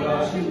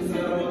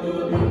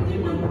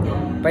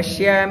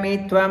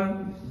pashyami tvam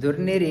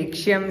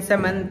durnirikṣhyam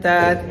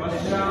samantat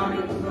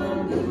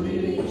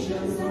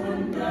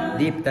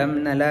diptam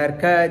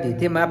nalarka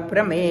ditima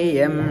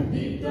prameyam.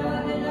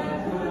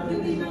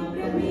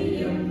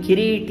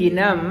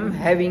 Kiritinam,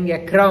 having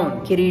a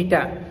crown,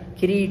 kirita.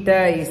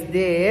 Kirita is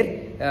there.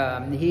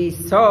 He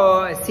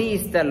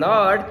sees the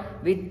Lord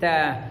with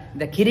the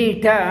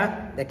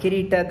kirita,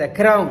 the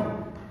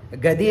crown.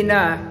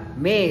 Gadina,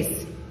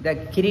 mace. The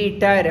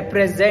kirita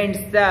represents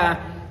the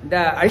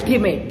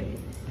ultimate.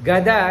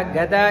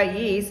 Gada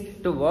is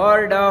to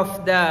ward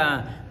off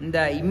the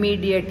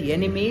immediate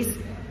enemies.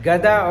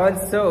 Gada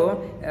also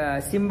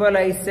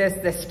symbolizes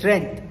the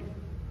strength.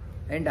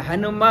 And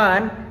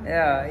Hanuman,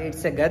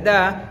 it's a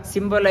Gada,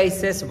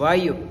 symbolizes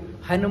Vayu.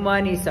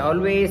 Hanuman is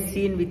always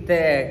seen with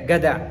a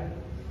Gada.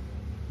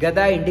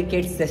 Gada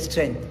indicates the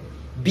strength.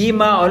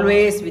 Bhima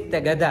always with the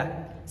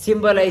Gada,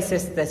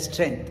 symbolizes the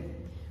strength.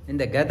 And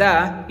the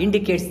Gada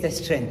indicates the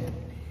strength.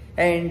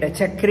 And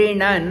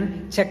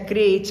Chakrinan,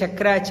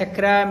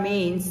 Chakra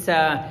means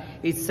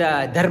it's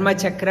Dharma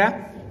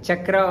Chakra.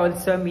 Chakra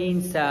also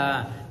means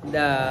to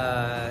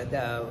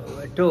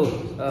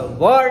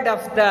ward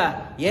off the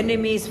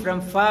enemies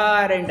from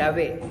far and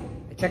away.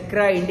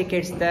 Chakra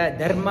indicates the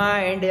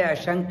Dharma and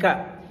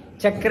Shankha.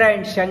 Chakra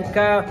and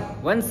Shankha,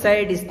 one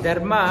side is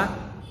Dharma,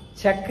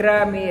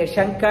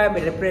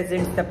 Shankha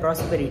represents the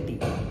prosperity.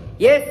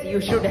 Yes,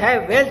 you should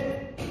have wealth.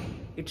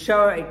 It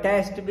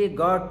has to be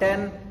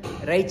gotten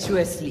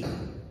righteously.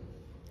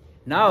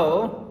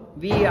 Now,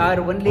 we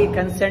are only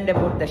concerned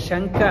about the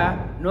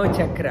Shankha, no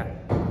Chakra.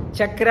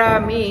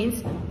 Chakra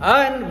means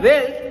earn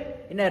wealth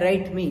in a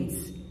right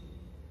means.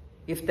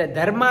 If the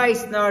Dharma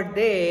is not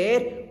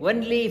there,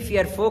 only if you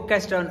are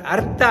focused on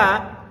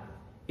Artha,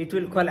 it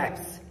will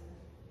collapse.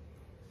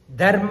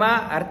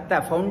 Dharma,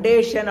 Artha,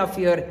 foundation of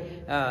your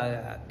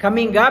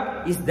coming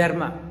up is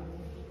Dharma.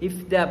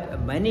 If the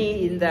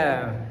money in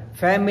the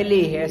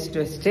family has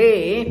to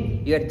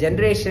stay, your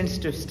generations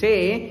to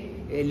stay,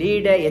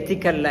 lead a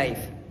ethical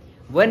life.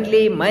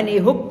 Only money,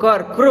 hook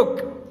or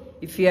crook,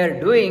 if you are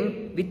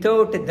doing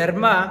without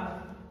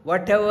Dharma,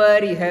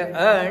 whatever you have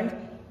earned,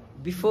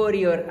 before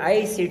your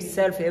eyes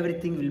itself,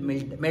 everything will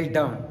melt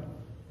down.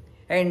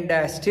 And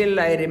still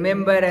I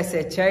remember as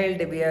a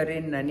child, we are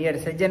in near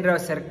Rajendra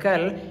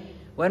circle,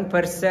 one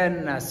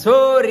person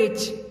so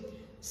rich,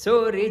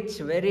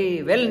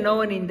 very well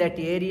known in that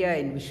area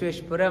in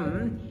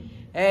Vishweshpuram,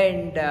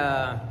 and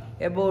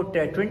about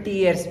 20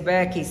 years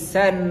back his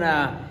son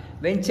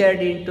ventured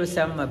into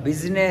some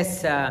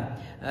business,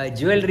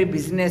 jewelry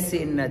business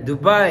in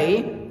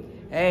Dubai,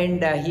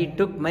 and he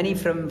took money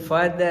from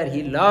father.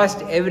 He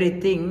lost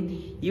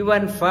everything.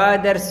 Even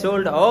father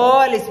sold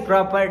all his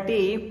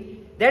property.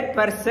 That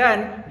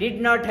person did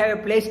not have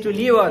a place to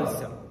live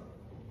also.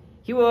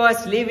 He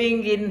was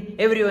living in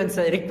everyone's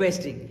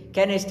requesting.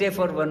 Can I stay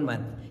for 1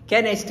 month?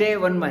 Can I stay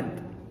 1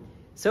 month?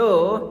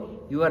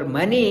 So, your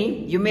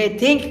money, you may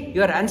think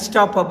you are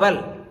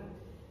unstoppable.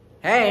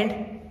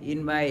 And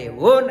in my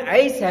own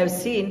eyes I have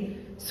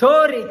seen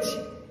so rich.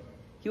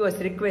 He was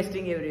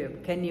requesting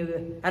everyone, can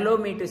you allow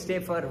me to stay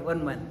for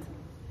 1 month?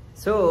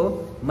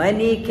 So,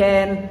 money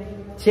can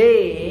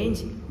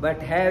change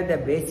but have the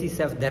basis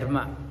of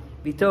dharma.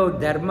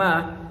 Without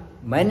dharma,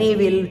 money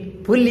will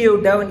pull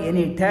you down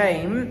any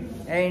time.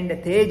 And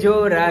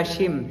tejo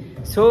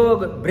rashim, so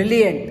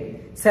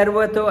brilliant,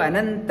 sarvato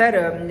anantar,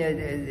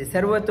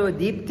 sarvato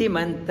deepti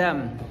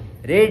mantam,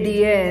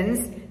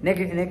 radiance.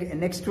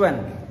 Next one,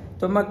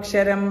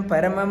 tumaksharam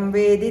paramam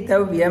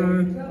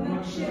veditavyam,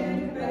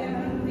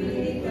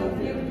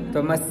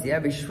 tumasya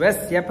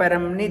vishwasya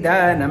param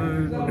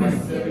nidhanam,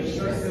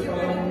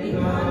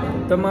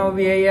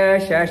 tumavyaya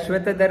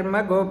shashvata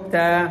dharma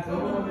gopta,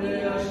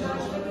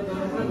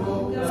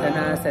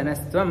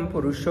 sanasanastvam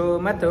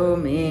purusho mato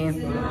me.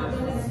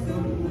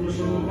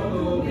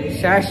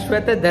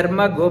 Shashvata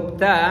Dharma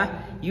Gopta,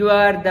 you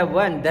are the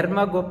one.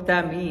 Dharma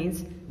Gopta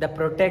means the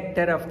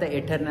protector of the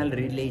eternal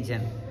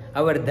religion.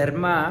 Our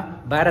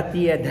Dharma,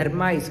 Bharatiya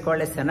Dharma is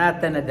called as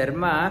Sanatana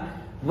Dharma,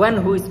 one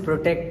who is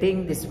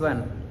protecting this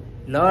one.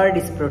 Lord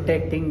is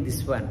protecting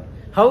this one.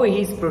 How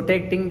he is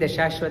protecting the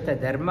Shashvata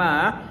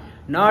Dharma?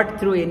 Not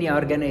through any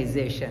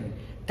organization.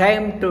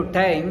 Time to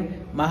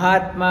time,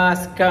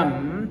 Mahatmas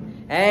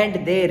come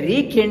and they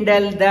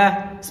rekindle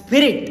the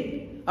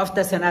spirit of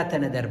the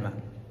Sanatana Dharma.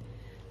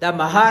 The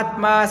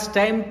Mahatmas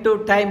time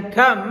to time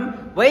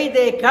come. Why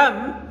they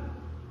come?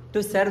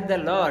 To serve the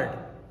Lord.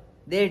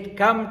 They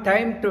come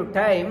time to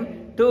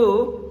time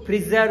to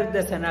preserve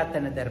the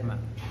Sanatana Dharma.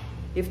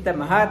 If the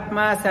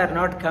Mahatmas are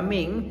not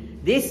coming,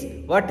 this,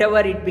 whatever,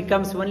 it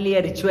becomes only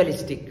a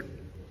ritualistic.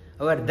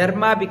 Our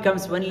Dharma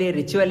becomes only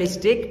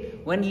ritualistic,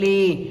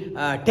 only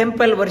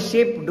temple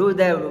worship, do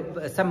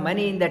some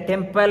money in the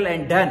temple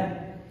and done.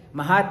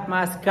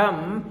 Mahatmas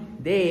come,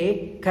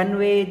 they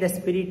convey the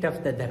spirit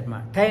of the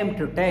Dharma. Time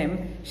to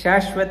time,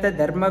 Shashvata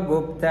Dharma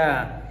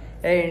Gopta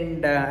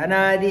and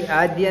Anadi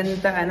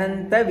Adyanta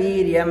Ananta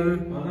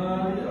Viryam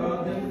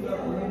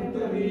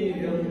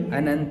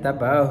Ananta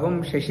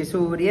Bahum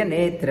Shashisurya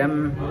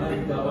Netram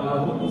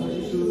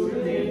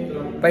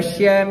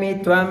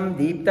Pashyami Tvam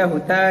Deepta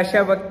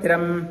Hutasha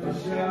Vaktram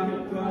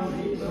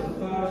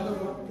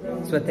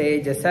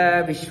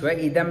Swatejasa Vishwa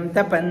Idam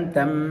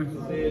Tapantam.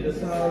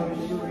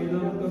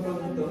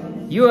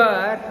 You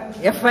are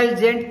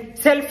effulgent,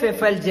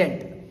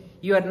 self-effulgent.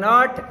 You are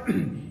not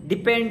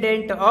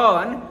dependent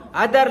on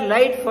other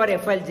light for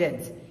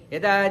effulgence.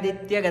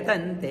 Yadaditya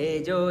gatan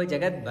tejo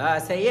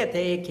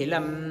jagat-vasayate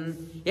khilam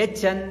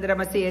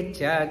yachandramasi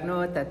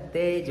yachagno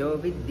tattejo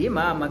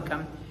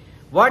vidhimamakam.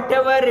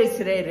 Whatever is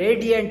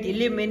radiant,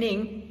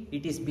 illumining,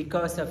 it is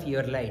because of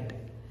your light.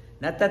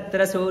 Na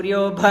tatra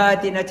suryo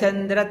bhati na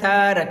chandra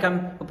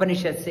tarakam,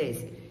 Upanishad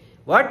says.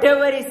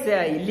 Whatever is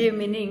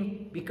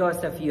illumining,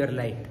 because of your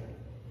light.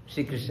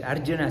 Shri Krishna,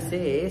 Arjuna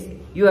says,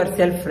 you are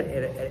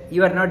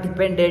not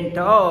dependent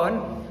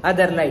on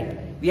other light.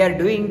 We are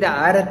doing the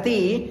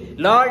arati.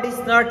 Lord is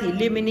not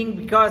illumining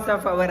because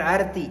of our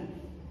arati.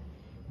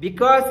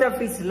 Because of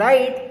His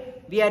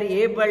light, we are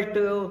able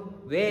to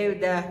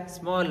wave the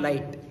small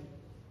light.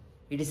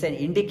 It is an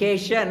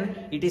indication.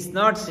 It is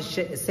not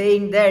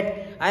saying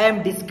that I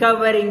am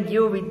discovering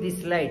you with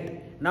this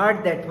light.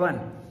 Not that one.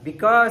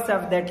 Because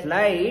of that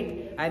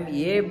light, I am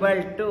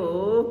able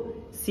to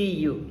see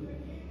you.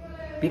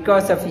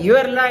 Because of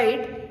your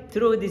light,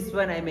 through this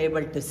one I am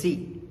able to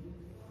see.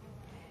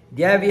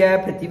 Dyavya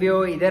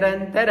prativyo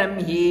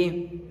idarantaram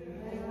hi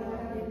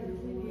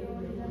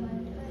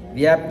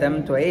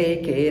vyaptam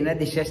tvayekena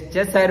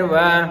dishascha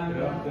sarva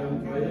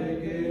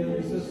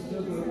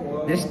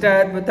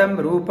dṛiṣhṭa-pūrvaṁ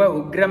rūpa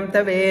ugram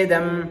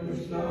tavedam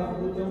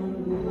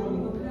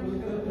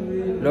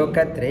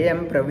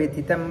lokatrayam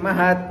pravyathitaṁ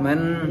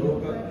mahatman.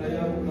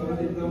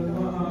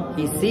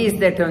 He sees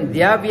that on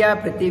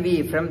Dyavya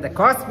Prithivi, from the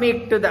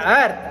cosmic to the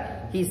earth,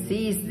 he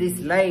sees this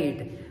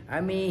light.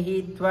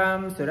 Amihi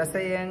tvam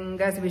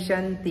surasayangas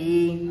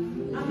vishanti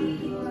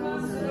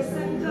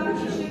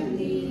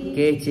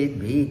kechid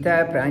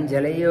bhita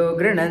pranjalayo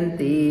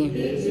grananti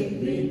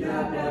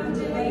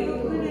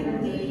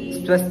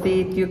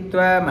swasti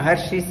tyuktva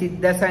maharshi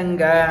siddha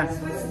sangha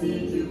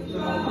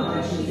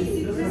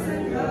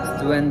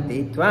stvanti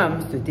tvam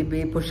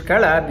stutibi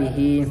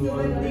pushkalabhihi.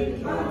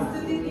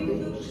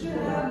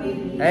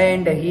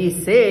 And he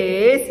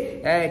says,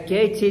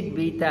 Kechid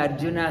Bhita,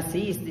 Arjuna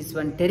sees this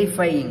one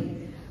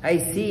terrifying. I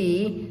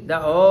see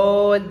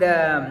all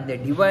the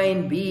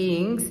divine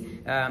beings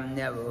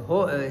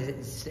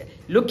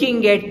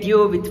looking at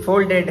you with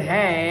folded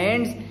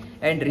hands,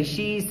 and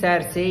rishis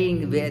are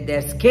saying they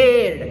are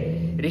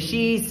scared.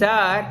 Rishis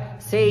are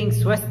saying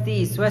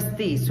swasti,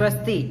 swasti,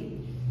 swasti.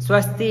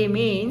 Swasti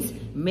means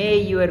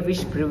may your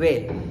wish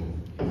prevail.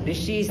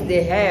 Rishis,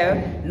 they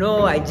have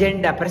no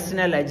agenda,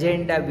 personal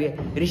agenda.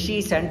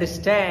 Rishis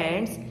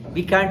understands,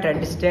 we can't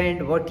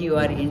understand what you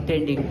are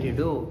intending to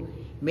do.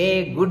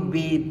 May good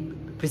be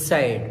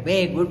preside.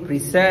 May good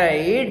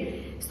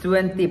preside.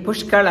 Stuvanti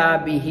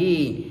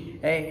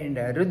pushkalabhihi. And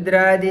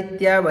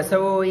Rudraditya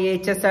Vasavo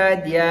Yecha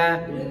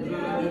Sadhya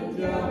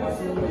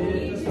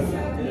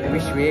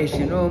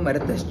Vishveshino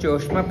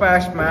Marataschoshma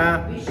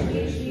Pashma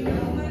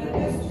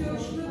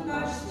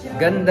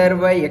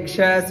Gandharva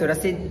Yaksha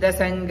Surasiddha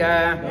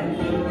Sangha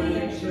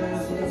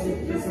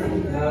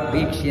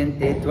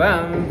Vikshante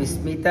Tvam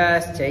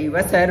Vismitas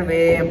ch11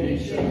 Sarve.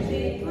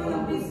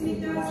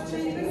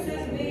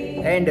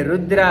 And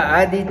Rudra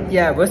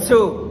Aditya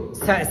Vasu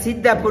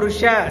Siddha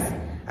Purushas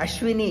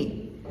Ashwini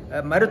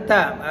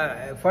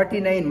Maruta,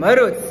 49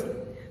 Maruts,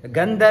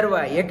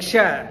 Gandharva,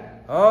 Yaksha,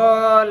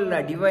 all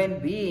divine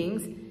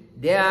beings,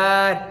 they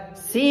are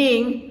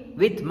seeing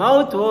with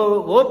mouth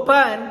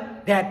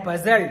open, they are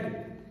puzzled.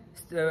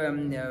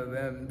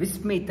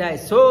 Vismita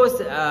is so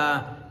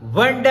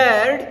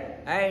wondered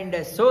and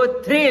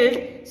so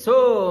thrilled,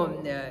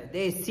 so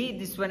they see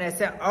this one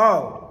as a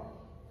awe.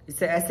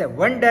 It's as a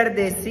wonder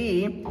they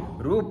see.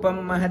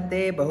 Rūpaṁ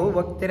mahate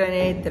bahuvaktira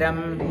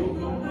netram.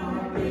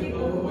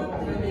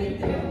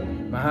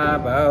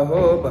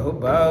 Mahabaho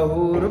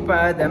bahubahu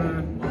rūpadam.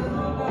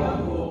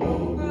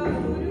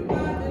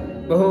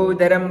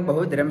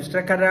 Bahudaram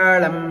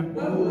shrakaralam.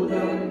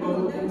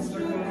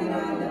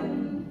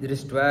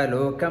 Dṛiṣhṭvā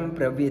lokam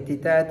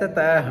pravyathita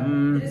tataham.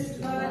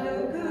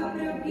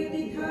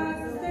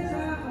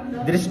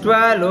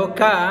 Dṛiṣhṭvā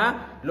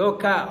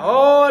loka,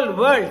 all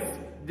worlds.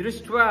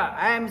 Dṛiṣhṭvā,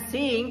 I am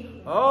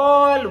seeing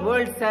all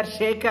worlds are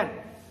shaken,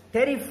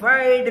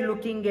 terrified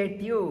looking at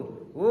you.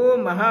 Oh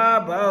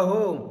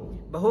Mahabahu,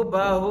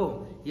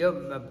 Bahubahu,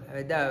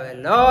 the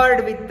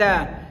Lord with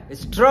the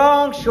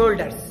strong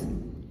shoulders.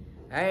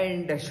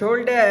 And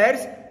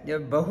shoulders,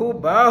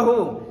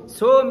 Bahubahu,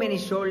 so many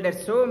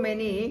shoulders, so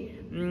many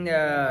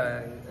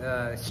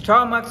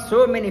stomachs,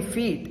 so many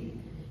feet.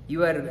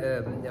 Your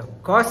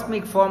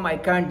cosmic form I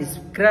can't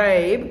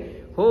describe.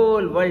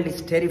 Whole world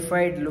is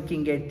terrified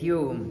looking at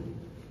you.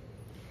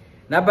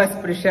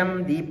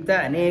 Nabhasprisham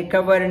deepta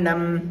aneka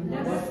varnam.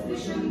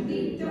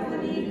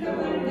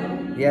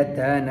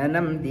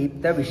 Yatananam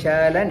deepta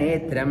vishala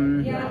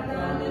netram.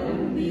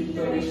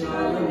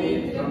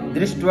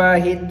 Dṛiṣhṭvā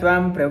hi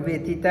tvam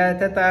pravyathitaṁ.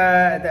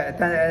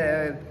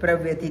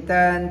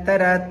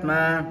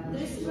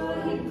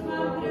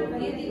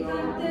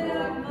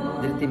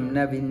 Dhritim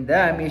na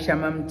vindami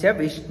shamam cha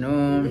Vishnu.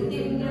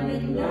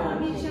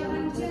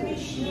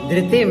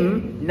 Dhritim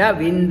na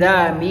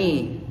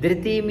vindami.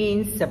 Dhriti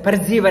means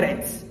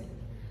perseverance.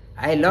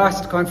 I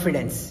lost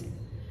confidence.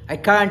 I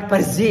can't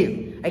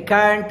perceive. I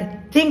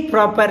can't think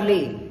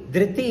properly.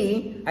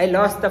 Dhriti, I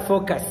lost the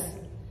focus.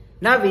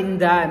 Na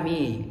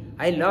vindami.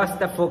 I lost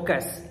the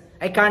focus.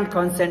 I can't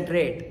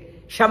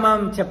concentrate.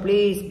 Shamam cha,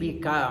 please be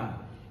calm.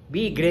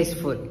 Be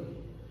graceful.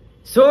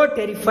 So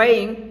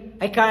terrifying,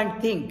 I can't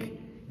think.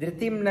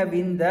 Dhritim na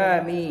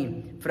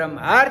vindami. From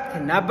earth,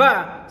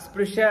 Nabha,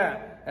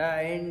 Sprusha,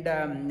 and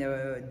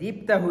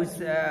Deepta,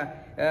 who's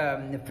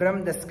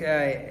from the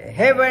sky,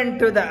 heaven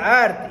to the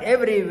earth,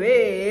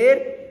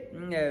 everywhere.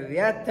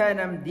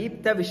 Vyathanam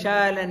Deepta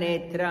Vishala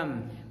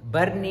Netram.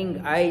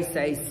 Burning eyes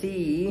I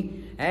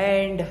see,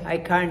 and I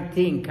can't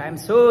think. I'm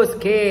so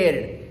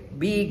scared.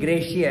 Be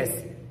gracious.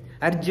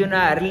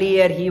 Arjuna,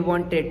 earlier he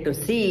wanted to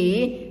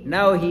see.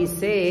 Now he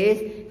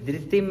says,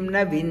 Dhritim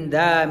na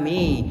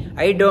vindami.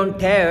 I don't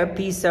have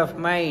peace of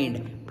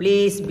mind.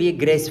 Please be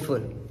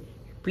graceful.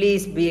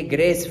 Please be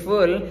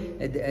graceful.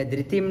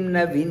 Dhritim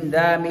na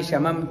vindami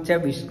shamam cha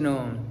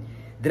Vishnu.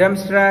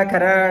 Dramshra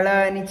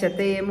karalani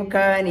chate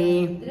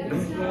mukani.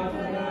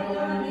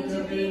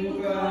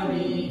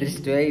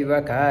 Dṛiṣhṭvā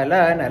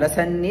kala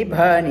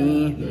nalasannibhani.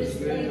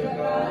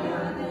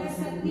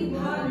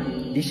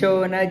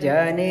 Disho na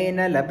jane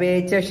na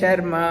labecha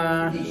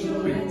sharma.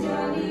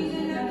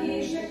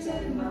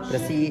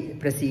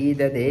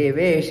 Prasīda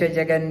deveśha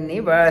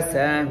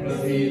jagan-nivāsa.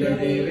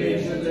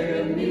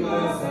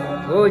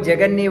 Oh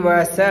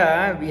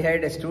jagan-nivāsa, we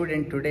had a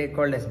student today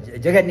called as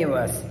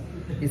jagan-nivāsa.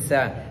 It's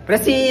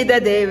prasīda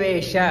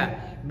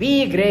deveśha.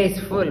 Be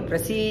graceful.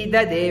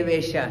 Prasīda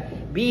deveśha.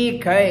 Be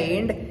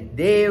kind.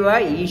 Deva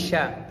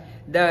Isha,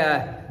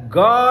 the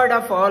God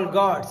of all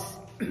gods.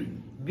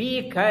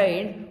 Be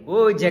kind,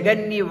 O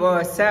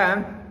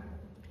jagan-nivāsa.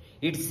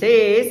 It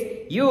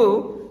says,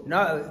 you,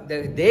 now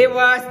the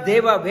Devas,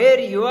 Deva, where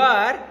you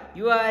are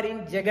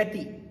in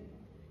Jagati.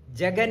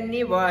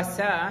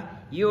 Jagan-nivāsa,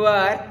 you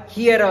are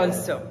here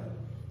also.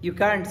 You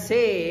can't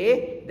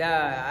say, the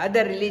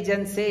other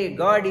religions say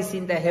God is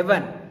in the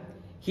heaven.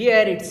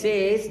 Here it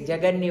says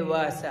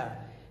jagan-nivāsa.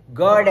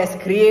 God has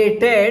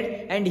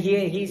created and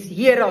He is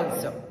here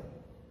also.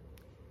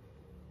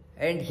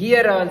 And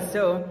here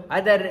also,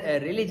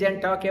 other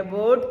religion talk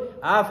about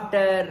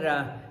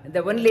after,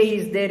 only He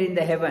is there in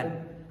the heaven.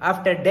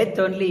 After death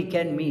only He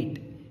can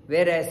meet.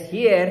 Whereas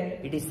here,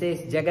 it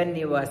says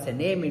jagan-nivāsa,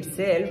 name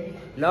itself,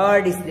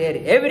 Lord is there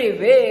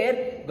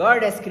everywhere.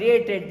 God has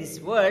created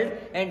this world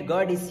and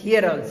God is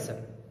here also.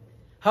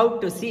 How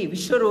to see?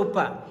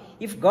 Vishwarupa.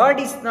 If God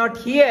is not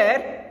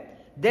here,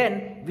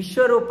 then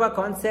Vishwarupa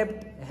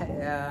concept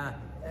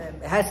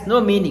has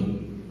no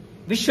meaning.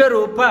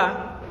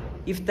 Vishwarupa,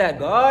 if the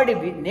God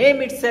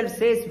name itself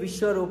says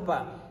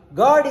Vishwarupa,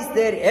 God is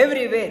there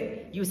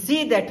everywhere. You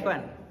see that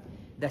one.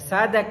 The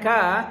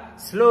sadhaka,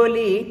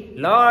 slowly,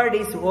 Lord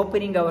is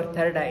opening our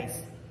third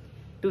eyes.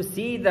 To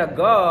see the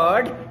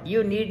God,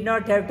 you need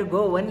not have to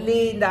go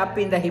only up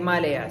in the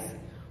Himalayas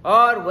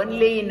or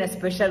only in a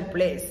special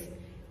place.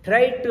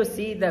 Try to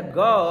see the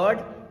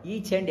God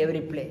each and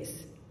every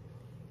place.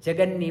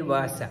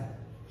 Jagan-nivāsa.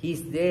 He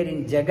is there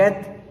in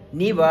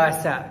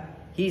jagan-nivāsa.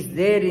 He is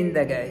there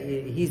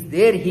he is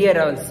there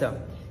here also.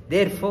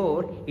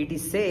 Therefore, it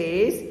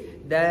says,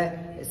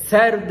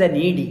 serve the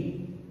needy.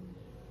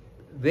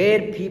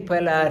 Where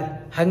people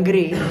are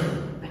hungry,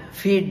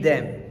 feed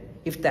them.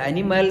 If the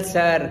animals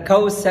or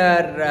cows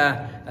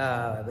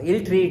are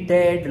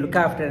ill-treated,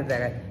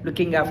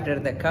 looking after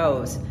the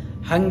cows,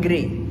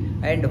 hungry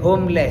and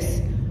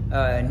homeless,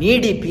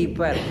 needy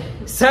people,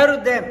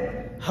 serve them.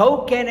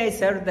 How can I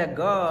serve the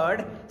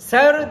God?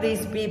 Serve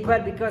these people,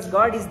 because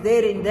God is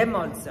there in them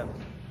also.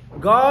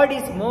 God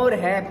is more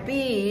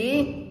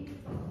happy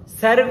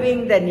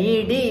serving the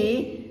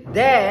needy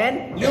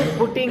than you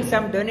putting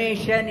some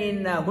donation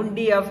in a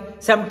hundi of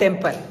some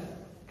temple.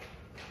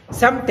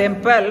 Some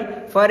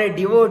temple, for a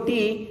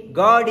devotee,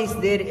 God is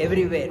there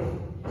everywhere.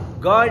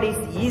 God is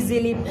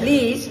easily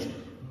pleased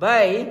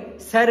by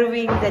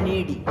serving the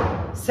needy.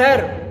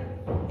 Serve,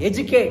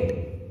 educate.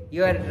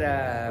 You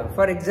are,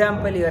 for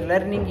example, you are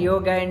learning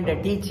yoga and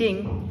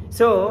teaching.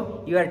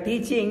 So, you are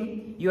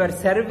teaching, you are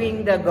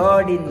serving the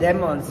God in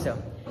them also.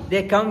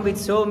 They come with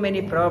so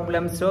many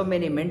problems, so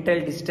many mental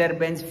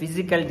disturbance,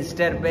 physical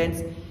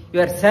disturbance.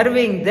 You are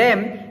serving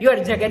them, you are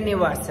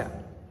jagan-nivāsa.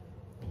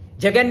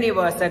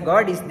 Jagan-nivāsa,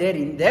 God is there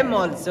in them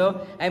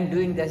also. I am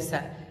doing this,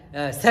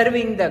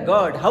 serving the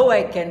God. How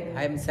I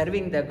am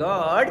serving the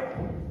God,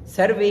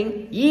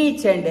 serving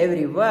each and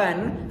every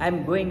one. I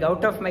am going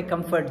out of my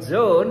comfort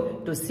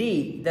zone to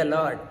see the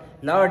Lord.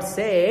 Lord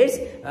says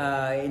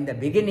in the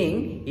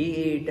beginning,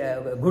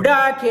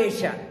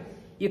 Gudakesha,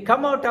 you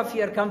come out of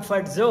your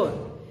comfort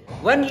zone.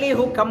 Only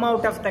who come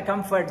out of the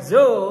comfort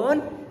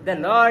zone, the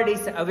Lord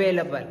is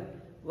available.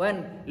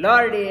 One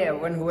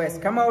who has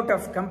come out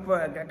of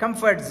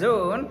comfort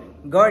zone,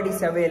 God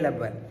is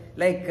available.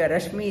 Like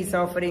Rashmi is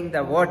offering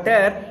the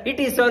water, it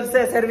is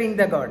also serving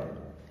the God.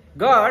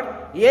 God,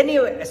 any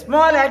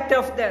small act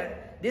of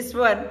this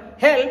one,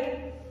 help,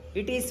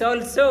 it is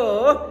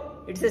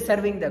also, it's a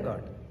serving the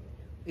God.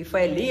 If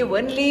I live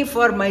only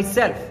for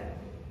myself,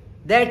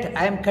 that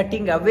I am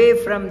cutting away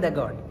from the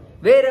God.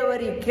 Wherever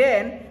you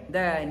can,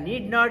 the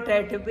need not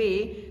have to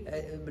be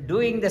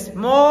doing the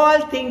small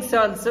things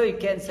also, you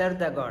can serve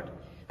the God.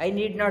 I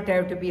need not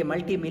have to be a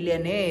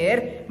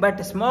multi-millionaire,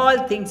 but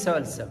small things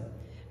also.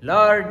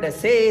 Lord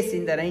says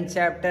in the 9th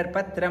chapter,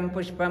 Patram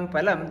Pushpam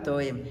Palam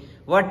Toyam.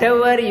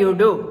 Whatever you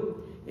do,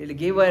 you'll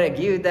give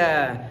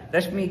the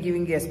Rashmi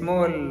giving a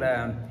small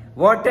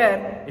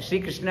water,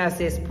 Sri Krishna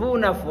says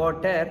spoon of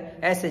water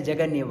as a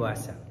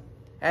jagan-nivāsa.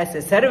 As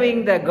a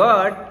serving the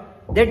God,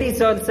 that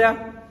is also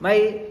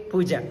my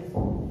puja.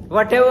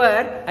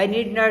 Whatever, I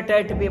need not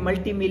have to be a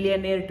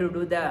multi-millionaire to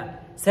do the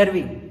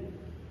serving.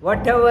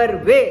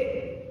 Whatever way,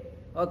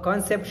 or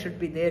concept should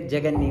be there,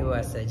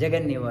 jagan-nivāsa,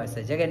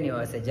 jagan-nivāsa,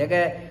 jagan-nivāsa,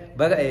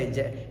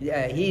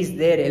 he is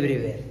there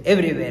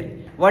everywhere.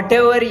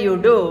 Whatever you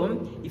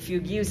do, if you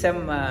give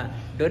some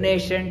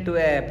donation to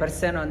a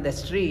person on the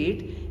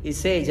street, you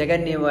say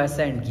jagan-nivāsa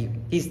and give.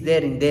 He is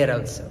there in there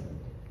also.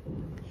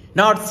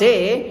 Not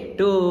say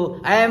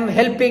I am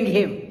helping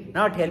him,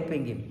 not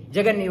helping him.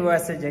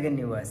 Jagan-nivāsa,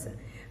 jagan-nivāsa.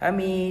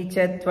 Ami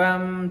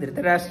ch11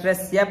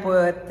 dhritarashtrasya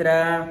putra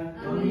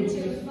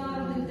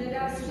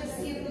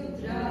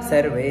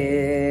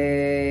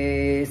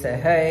sarve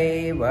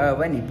sahaiva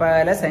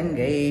vanipala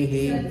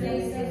sangaihi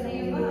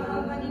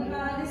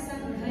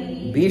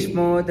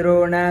Bhishmo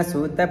drona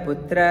suta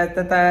putra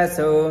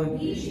tataso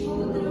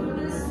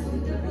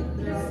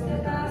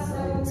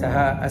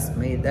saha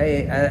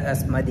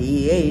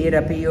asmadiyai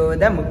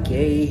yoda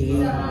mukhyaih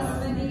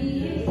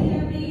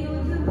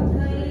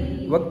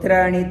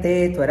Vaktrani te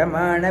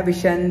tvaramana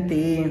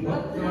vishanti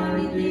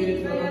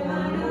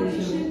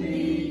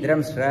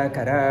Dramshra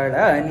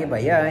karalani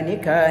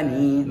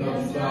bhayanikani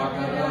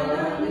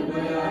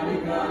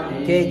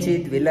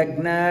Kechid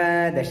vilagna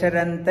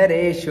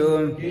dasharantareshu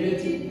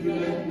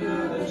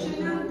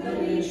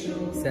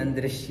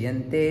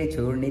Sandrishyante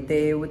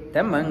churnite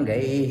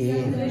uttamangaihi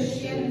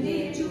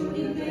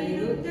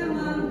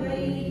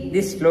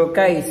This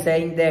sloka is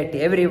saying that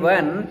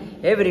everyone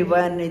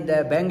in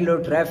the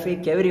Bangalore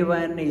traffic,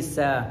 everyone is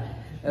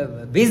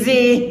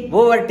busy,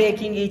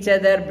 overtaking each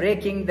other,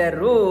 breaking the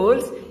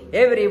rules.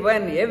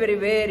 Everyone,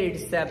 everywhere,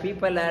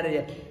 people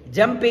are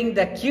jumping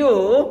the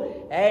queue.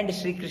 And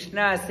Sri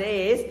Krishna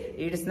says,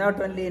 it is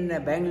not only in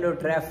Bangalore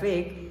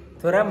traffic,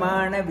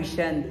 Thuramana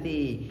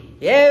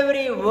Vishanti.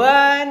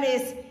 Everyone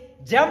is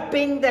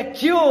jumping the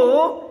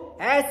queue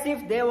as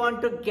if they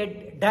want to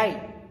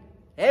die.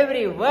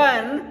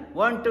 Everyone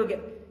want to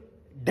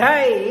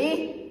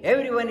die.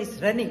 Everyone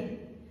is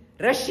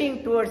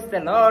rushing towards the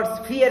Lord's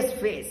fierce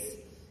face.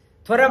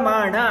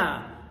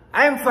 Tvaramana.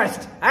 I am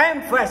first. I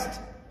am first.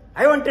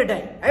 I want to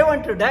die. I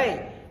want to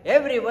die.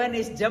 Everyone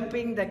is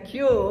jumping the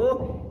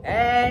queue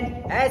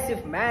and as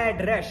if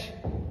mad rush.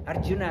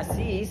 Arjuna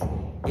sees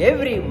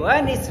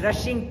everyone is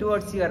rushing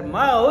towards your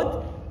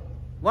mouth,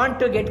 want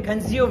to get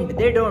consumed.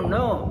 They don't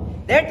know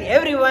that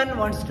everyone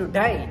wants to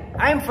die.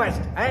 I am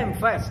first. I am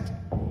first.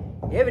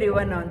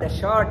 Everyone on the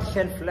short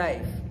shelf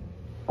life.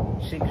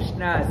 Shri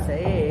Krishna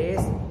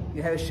says,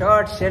 you have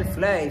short shelf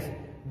life.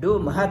 Do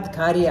Mahat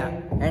Karya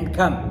and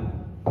come.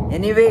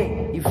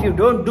 Anyway, if you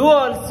don't do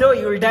also,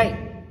 you will die.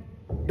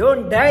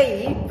 Don't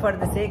die for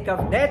the sake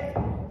of death.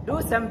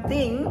 Do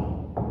something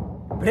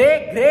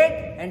great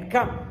and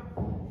come.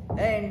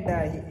 And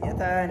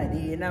yatha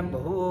nadinam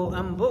bahu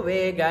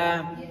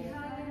ambuvega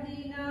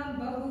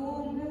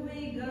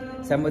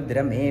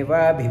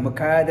samudrameva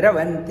bhimukha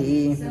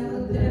dravanti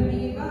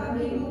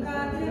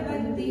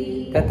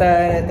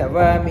tata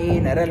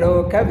tavami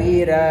naraloka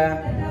vira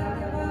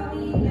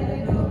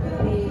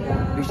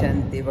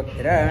vishanti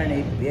vaktrani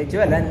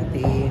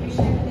vyajvalanti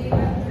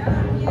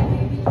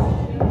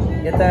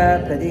yata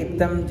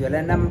pradiptam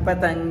jwalanam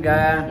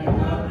patanga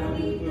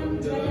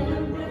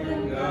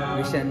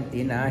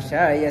vishanti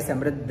nashaya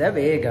samruddha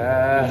vega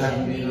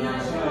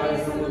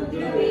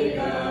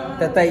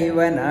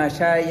tataiva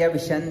nashaya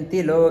vishanti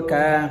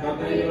loka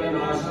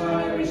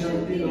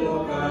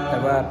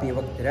tavapi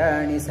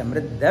vaktrani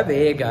samruddha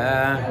vega.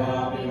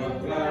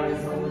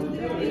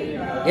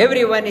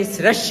 Everyone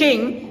is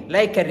rushing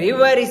like a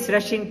river is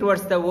rushing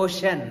towards the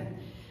ocean,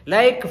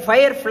 like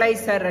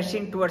fireflies are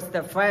rushing towards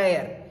the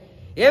fire.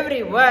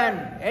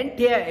 Everyone,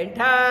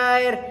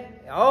 entire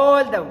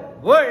all the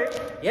world,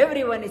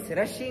 everyone is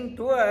rushing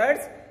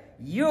towards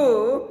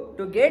you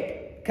to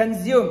get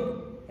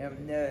consumed.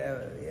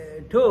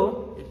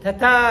 To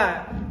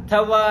tata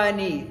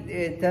tavani,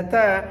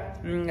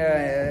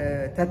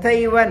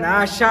 tataiva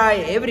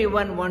nashaya,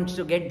 everyone wants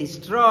to get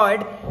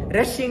destroyed,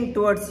 rushing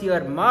towards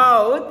your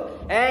mouth,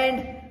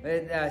 and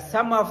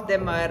some of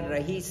them are,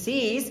 he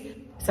sees,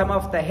 some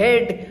of the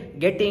head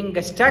getting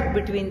stuck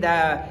between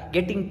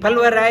getting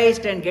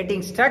pulverized and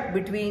getting stuck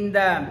between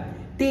the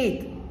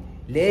teeth.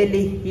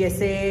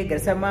 Lelihyase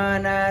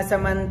grasamana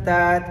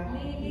samantat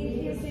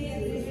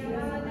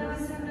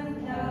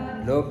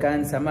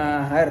lokan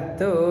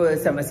samaharto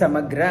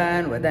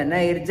samagran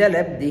vadanair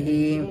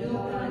jalabdihi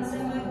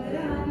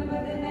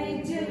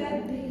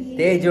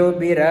tejo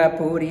bira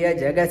purya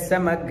jagat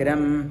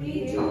samagram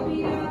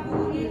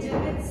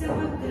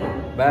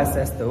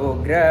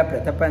vasastogra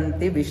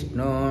pratapanti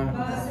Vishnu.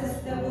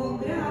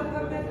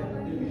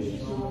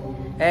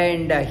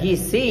 And he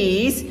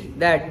sees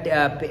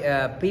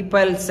that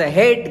people's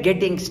head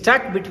getting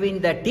stuck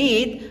between the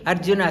teeth,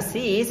 Arjuna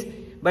sees,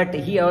 but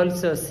he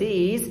also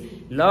sees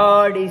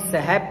Lord is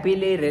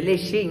happily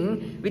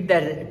relishing with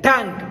the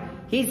tongue.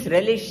 He is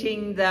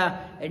relishing the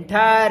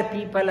entire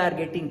people are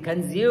getting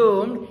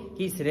consumed.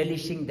 He is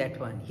relishing that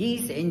one. He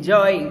is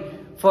enjoying.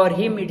 For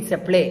him it's a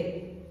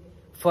play.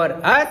 For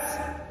us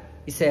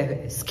it's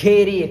a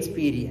scary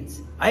experience.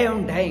 I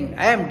am dying.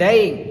 I am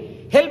dying.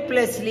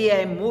 Helplessly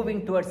I am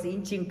moving towards,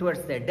 inching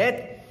towards the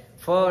death.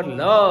 For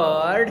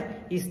Lord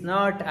is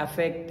not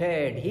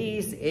affected. He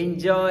is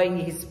enjoying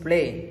his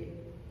play.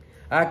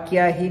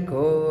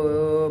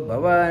 Akyahiko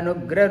bhavanu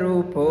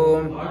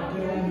ugrarupo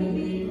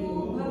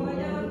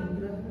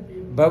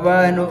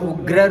bhavanu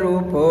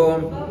ugrarupo.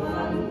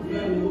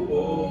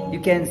 You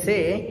can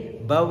say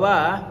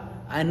bhava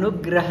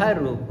anugraha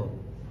rupo.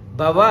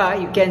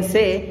 Bhava, you can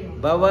say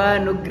bhava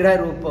anugraha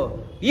rupo.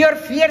 Your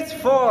fierce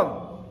form.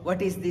 What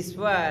is this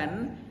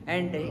one?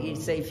 And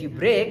it's if you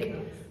break,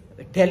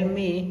 tell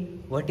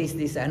me what is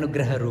this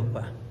anugraha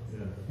rupa.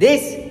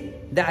 This,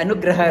 the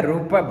anugraha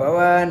rupa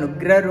bhava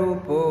anugraha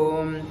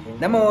rupo.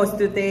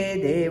 Namostute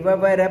deva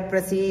vara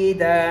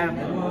prasīda.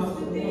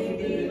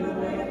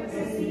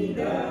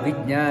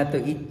 Vijñātu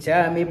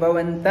iccāmi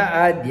bhavanta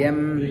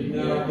ādyam.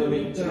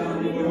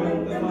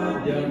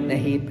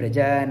 Nahi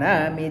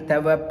prajanāmi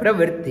tava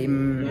pravrittim.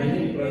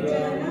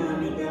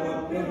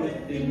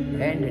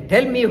 And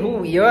tell me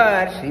who you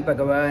are. Shri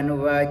Bhagavanu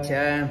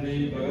vacha.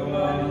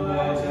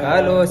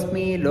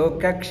 Kalosmi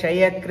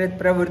lokakshayakrit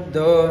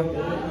pravurdho.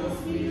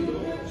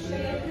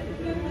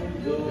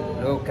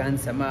 Lokan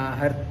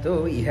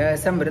samaharto iha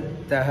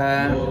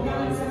samrittaha.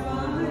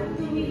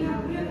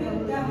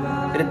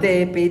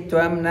 Ritepi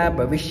tvam na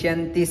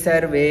bhavishyanti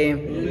sarve.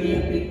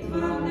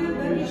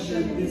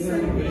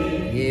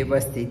 Yeva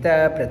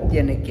stita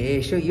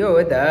pratyanikeshu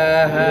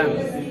yodaha.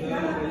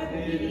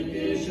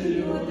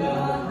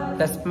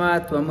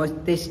 Tasmat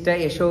tvamuttishta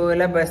yasho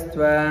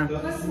labhastva.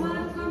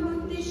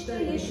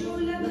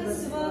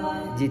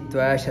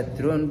 Jitva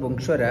shatrun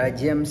bhunkshu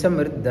rajyam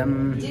samruddham.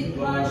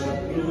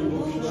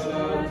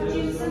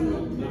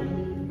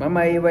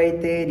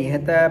 Mamaivaite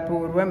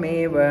nihṛiṣhṭa-pūrvaṁ.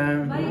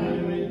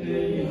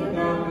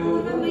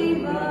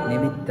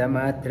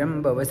 Nimittamatram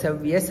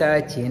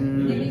bhavasavya-sāchin.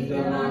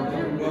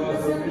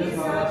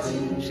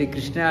 Shri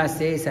Krishna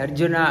says,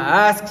 Arjuna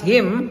asked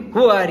him,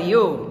 who are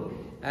you?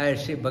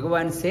 Shri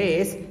Bhagavan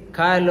says,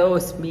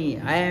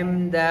 Kalosmi, I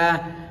am the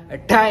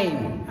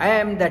time. I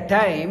am the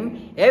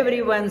time.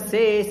 Everyone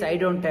says, I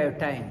don't have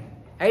time.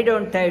 I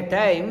don't have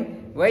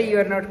time. Why you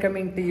are not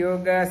coming to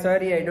yoga?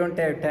 Sorry, I don't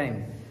have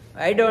time.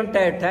 I don't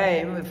have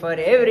time. For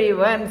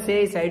everyone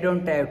says, I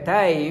don't have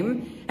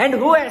time. And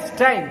who has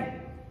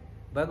time?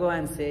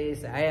 Bhagavan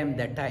says, I am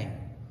the time.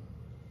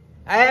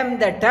 I am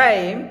the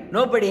time.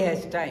 Nobody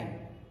has time.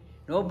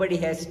 Nobody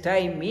has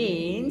time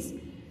means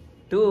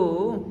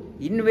to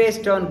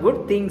invest on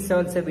good things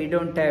also we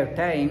don't have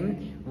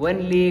time.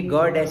 Only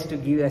God has to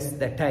give us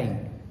the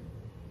time.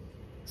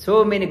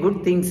 So many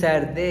good things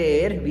are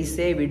there. We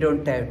say we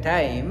don't have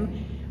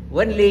time.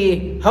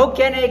 Only how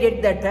can I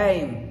get the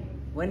time?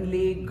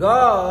 Only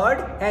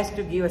God has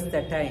to give us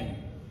the time.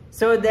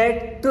 So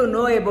that to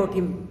know about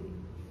Him.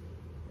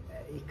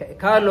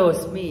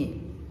 Kalos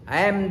me.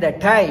 I am the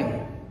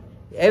time.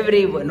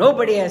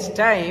 Nobody has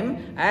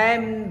time. I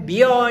am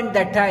beyond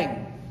the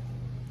time.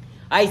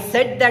 I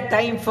set the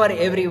time for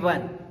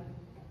everyone.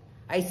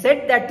 I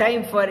set the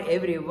time for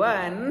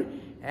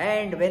everyone,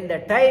 and when the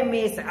time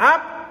is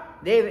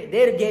up,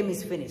 their game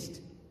is finished.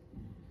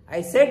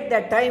 I set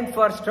the time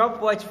for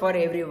stopwatch for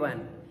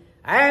everyone.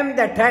 I am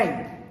the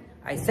time.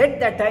 I set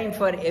the time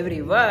for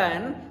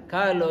everyone.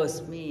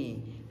 Kalos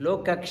me.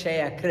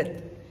 Lokakshaya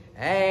krit.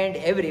 And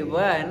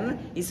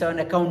everyone is on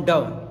a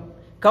countdown.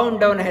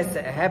 Countdown has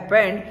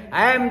happened.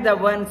 I am the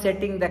one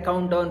setting the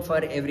countdown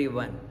for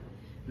everyone.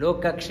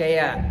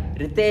 Lokakshaya,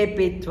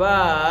 hṛiṣhito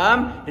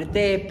tvam,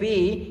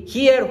 hṛiṣhito.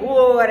 Here,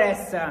 whoever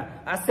has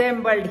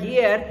assembled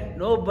here,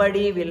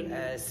 nobody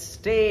will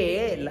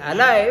stay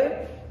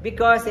alive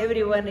because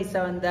everyone is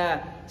on the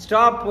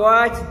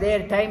stopwatch.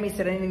 Their time is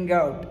running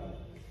out.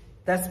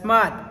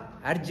 Tasmat,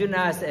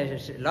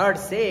 Arjuna's Lord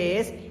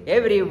says,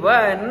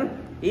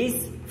 everyone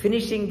is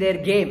finishing their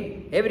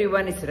game.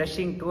 Everyone is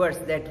rushing towards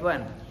that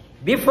one.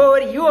 Before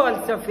you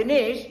also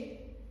finish,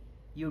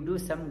 you do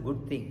some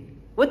good thing.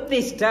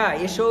 Adṛiṣhṭa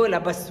yasho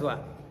labhasva.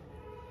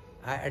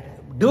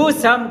 Do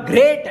some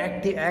great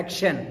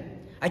action.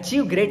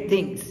 Achieve great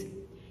things.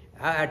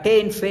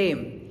 Attain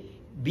fame.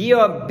 Be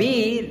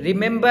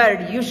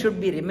remembered. You should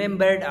be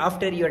remembered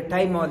after your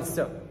time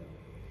also.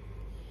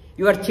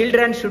 Your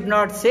children should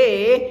not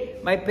say,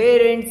 my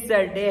parents,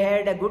 they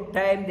had a good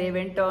time, they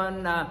went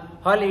on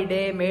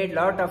holiday, made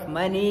lot of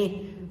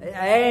money,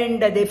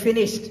 and they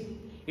finished.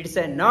 It's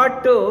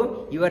not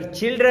to, your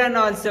children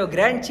also,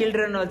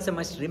 grandchildren also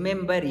must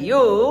remember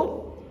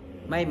you.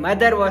 My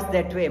mother was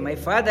that way, my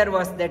father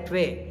was that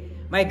way,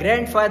 my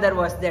grandfather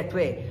was that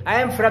way.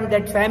 I am from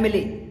that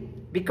family.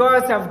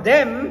 Because of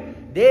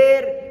them,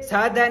 their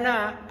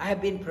sadhana, I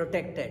have been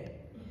protected.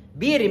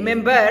 Be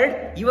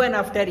remembered even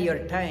after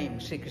your time.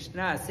 Sri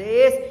Krishna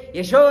says,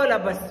 yasho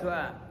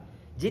labhasva,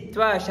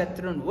 jitva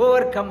shatrun,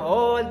 overcome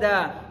all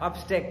the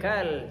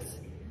obstacles.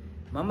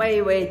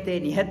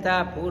 Mamaivaite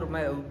nihata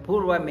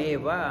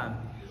pūrvaṁ.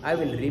 I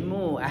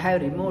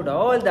have removed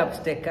all the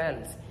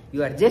obstacles.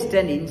 You are just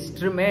an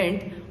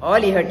instrument. All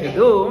you have to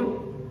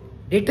do,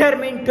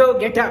 determined to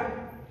get up.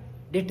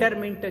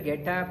 Determined to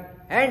get up,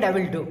 and I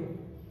will do.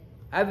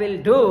 I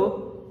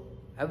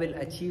will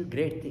achieve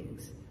great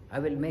things. I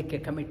will make a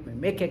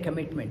commitment. Make a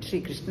commitment. Sri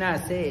Krishna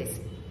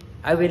says,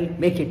 I will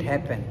make it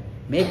happen.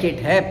 Make it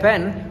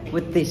happen.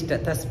 Uttishta.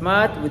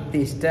 Tasmat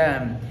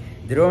uttishta.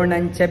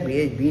 Dronancha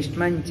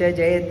bhishmancha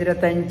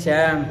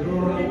jayadrathancha.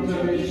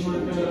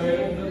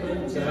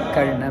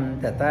 Karnam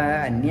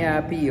tata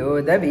anyapi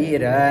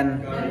yodaviran.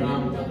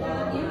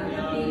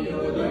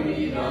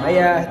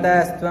 Maya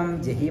htāstvam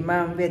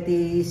jahimam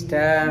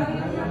vyatishta.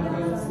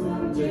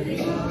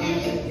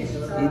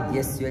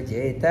 Vidyasya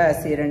jeta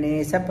sirane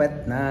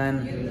sapatnan.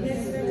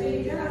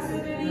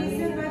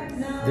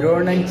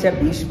 Dronancha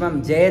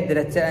Bhishmam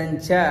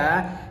Jayadrathancha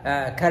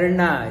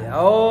Karna.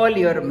 All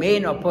your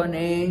main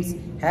opponents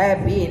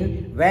have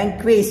been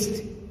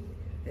vanquished.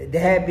 They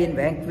have been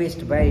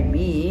vanquished by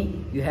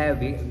me. We have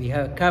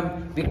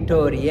come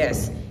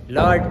victorious.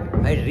 Lord,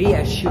 I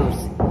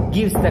reassures,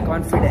 gives the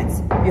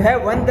confidence. You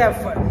have won the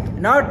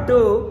not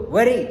to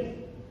worry.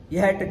 You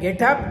have to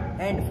get up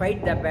and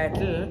fight the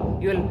battle.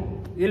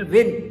 You'll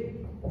win.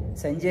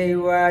 Sanjay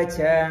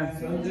Vacha.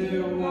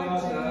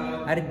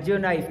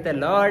 Arjuna, if the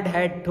Lord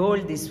had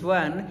told this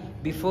one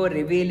before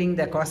revealing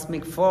the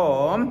cosmic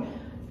form,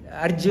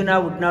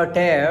 Arjuna would not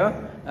have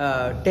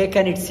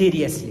taken it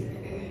seriously.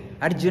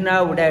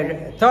 Arjuna would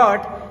have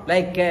thought,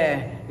 like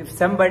if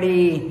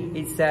somebody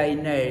is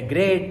in a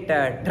great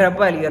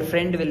trouble, your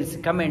friend will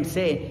come and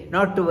say,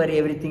 not to worry,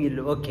 everything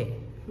will be okay.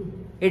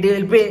 It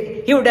will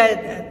be, he would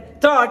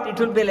have thought it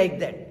will be like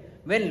that.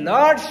 When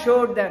Lord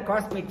showed the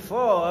cosmic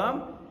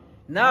form,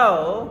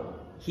 now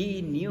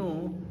he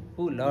knew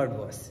who Lord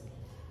was.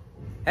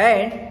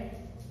 And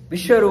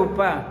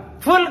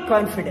Vishwarupa, full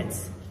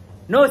confidence,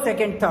 no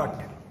second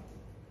thought.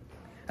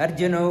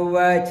 Arjuna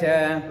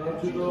Vacha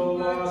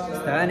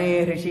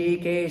Sthane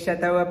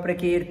hṛiṣhikesha-tava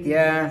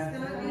prakirtya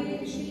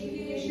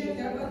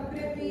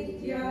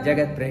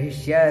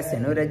Jagat-prahishya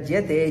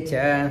sanurajyate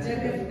cha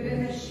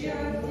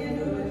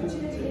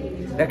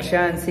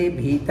रक्षांसि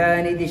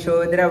भीतानि दिशो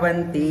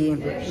द्रवन्ति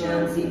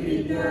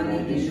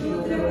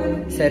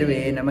सर्वे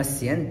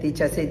नमस्यन्ति च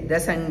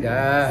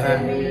सिद्धसङ्गाः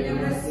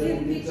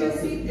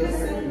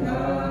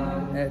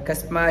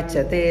कस्माच्च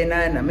तेन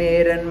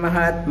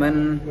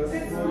नमेरन्महात्मन्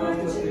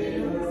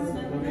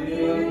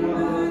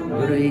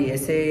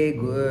गुरुयसे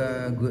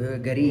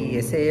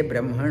गरीयसे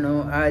ब्रह्मणो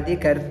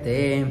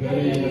आदिकर्ते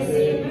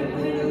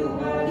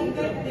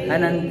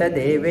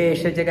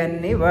अनन्तदेवेश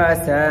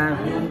जगन्निवासा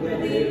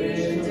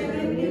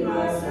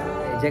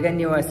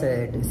jagan-nivāsa.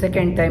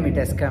 Second time it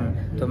has come.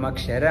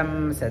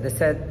 Tumaksharam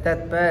sadasat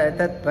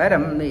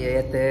tatparam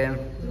yat.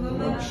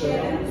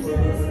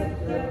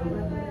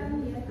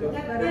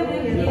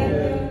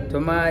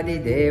 Tumadi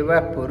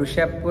deva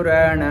purusha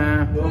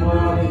purana.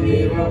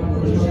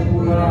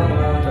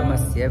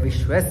 Tumasya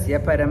vishwasya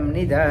param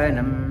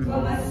nidanam.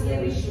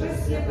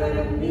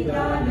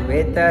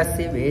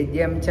 Vetasi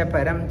vedyam cha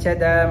param cha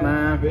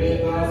dama.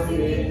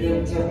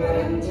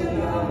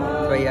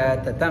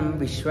 pravyathitaṁ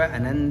vishva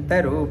ananta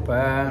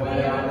rūpa.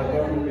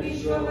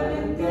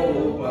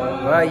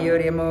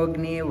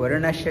 Vāyuryamogni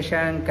varuna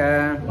shashanka.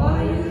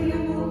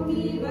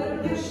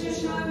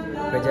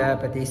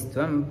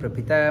 Prajapatistvam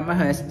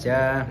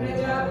prapitāmahascha.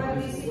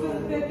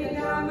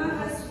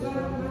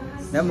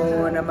 Namo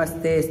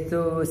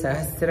namastestu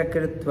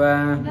sahasrakritva.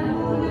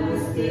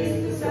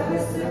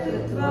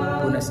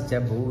 Punascha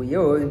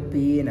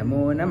bhuyopi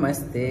namo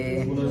namaste.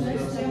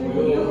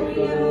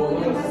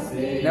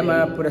 Nama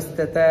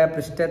purastata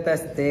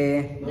prishtataste.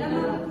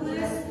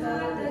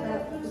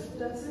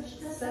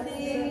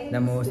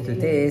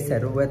 Namostute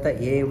sarvata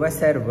eva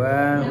sarva.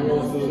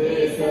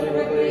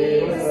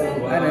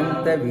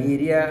 Ananta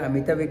virya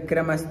amita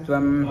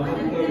vikramastvam.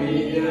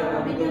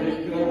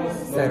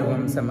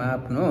 Sarvam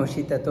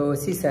samapnoshi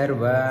tatosi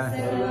sarva.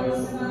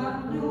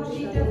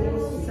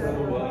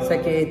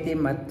 Saketi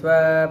matva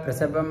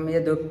prasabam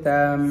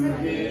yaduktam.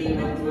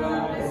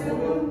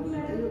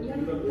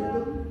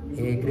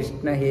 He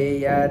Krishna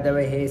he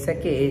Yadava he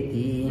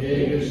Saketi.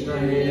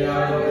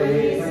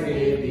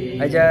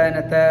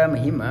 Ajanata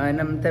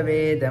mahimanam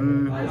tavedam.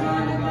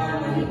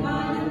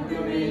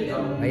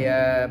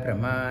 Maya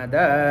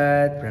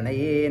pramadat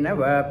pranayena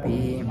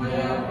vapi.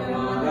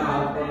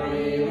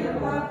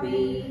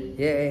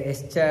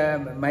 Yescha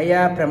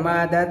maya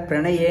pramadat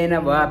pranayena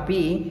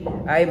vapi.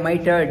 I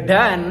might have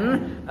done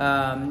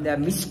the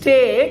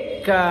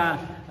mistake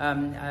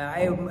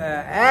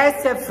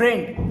as a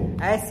friend,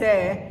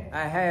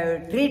 I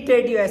have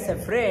treated you as a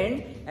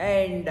friend,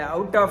 and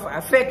out of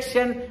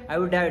affection I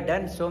would have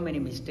done so many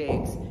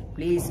mistakes.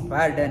 Please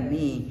pardon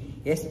me.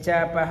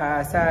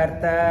 Yeschapaha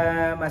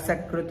sarta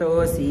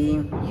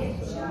masakrutosi.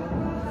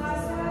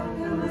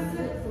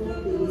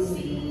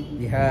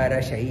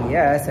 Vihara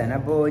shayyasana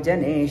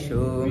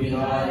bhojaneshu.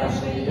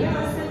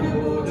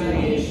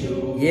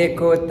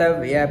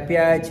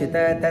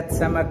 Yekotavyapyachuta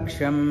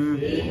tatsamaksham.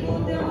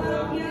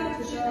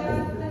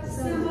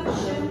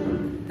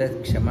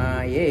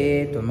 Tatshamaye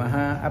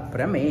tumaha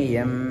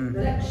aprameyam.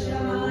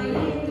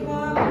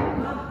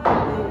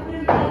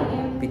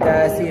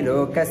 Pitasi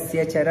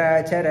lokasya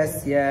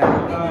characharasya.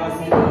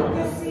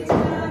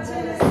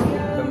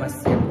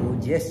 Tumasya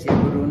pujyasya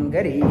gurun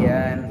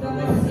gariyan.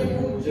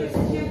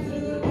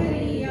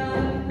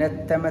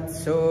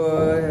 Nattamatso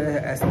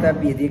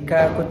astabhyadika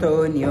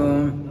kutonyo.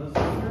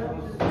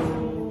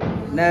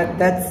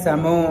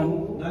 Natatsamo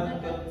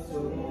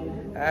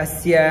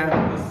asya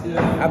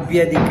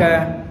abhyadika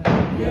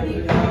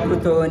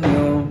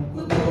kutonyo.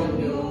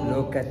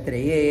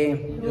 Lokatraye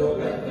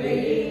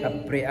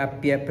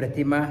apya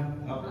pratima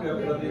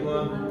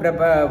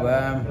prabhava.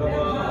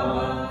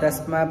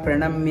 Tasma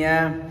pranamya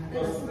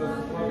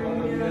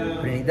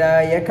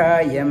pranidaya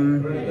kayam.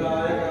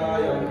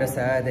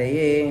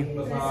 Prasadaye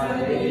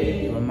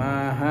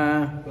vamaha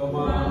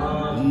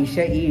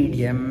isha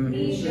idyam.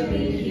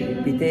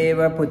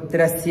 Piteva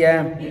putrasya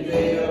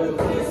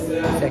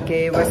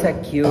sakeva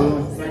sakyo.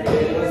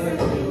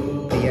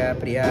 Priya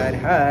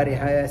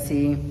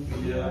priyarharihasi.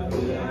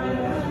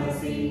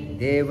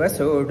 Deva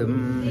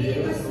sodum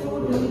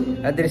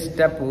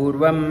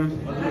adṛiṣhṭa-pūrvaṁ.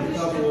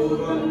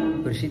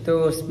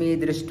 hṛiṣhitosmi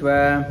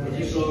dṛiṣhṭvā.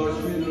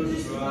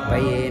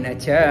 bhayena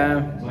ch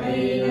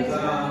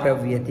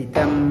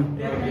pravyathitaṁ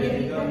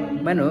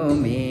mano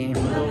me.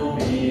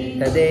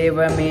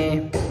 tadeva me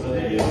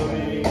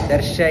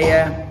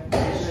darśhaya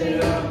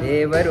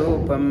deva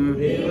rūpaṁ.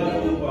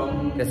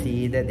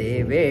 prasīda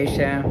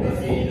deveśha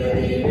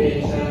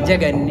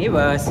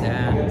jagan-nivāsa.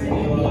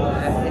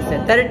 It's the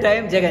third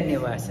time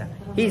jagan-nivāsa.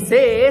 He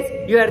says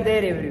you are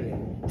there everywhere.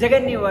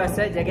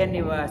 Jagan-nivāsa,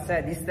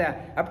 jagan-nivāsa. This is the,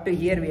 up to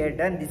here we have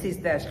done. This is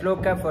the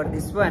shloka for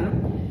this one.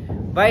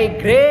 By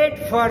great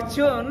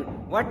fortune,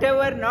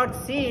 whatever not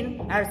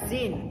seen, I have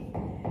seen.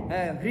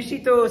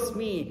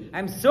 hṛiṣhitosmi. I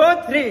am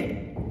so thrilled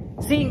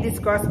seeing this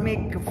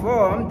cosmic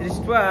form,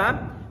 dṛiṣhṭvā,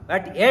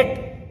 but yet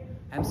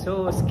I am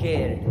so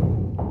scared.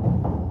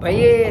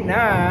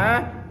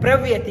 Bhayena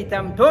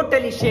pravyathitaṁ.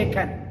 Totally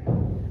shaken.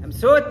 I am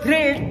so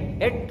thrilled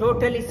yet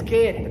totally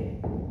scared.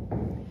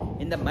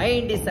 The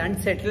mind is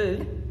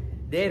unsettled,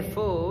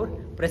 therefore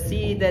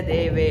prasīda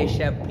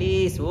deveśha.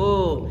 Please,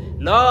 oh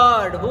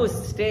Lord, who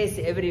stays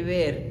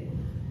everywhere.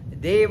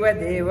 Deva,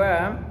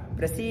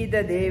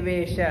 prasīda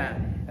deveśha.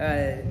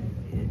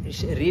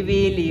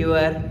 Reveal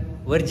your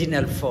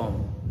original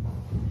form.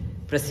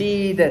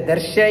 Prasīda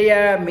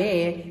darśhaya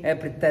me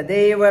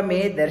tadeva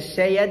me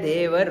darśhaya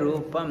deva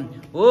rūpaṁ.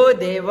 Oh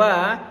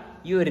Deva,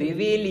 you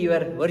reveal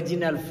your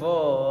original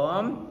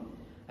form.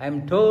 I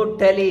am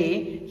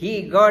totally,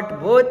 he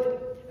got both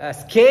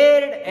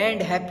scared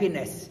and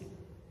happiness.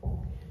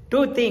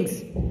 Two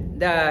things.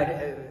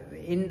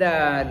 In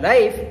the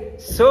life,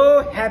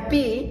 so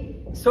happy,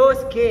 so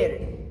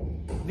scared.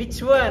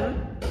 Which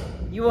one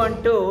you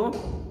want to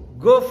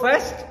go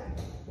first?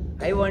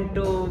 I want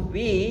to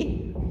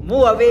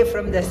move away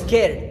from the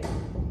scared.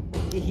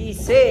 He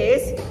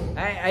says,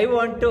 I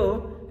want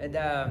to,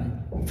 the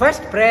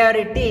first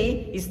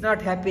priority is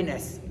not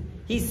happiness.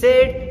 He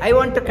said, I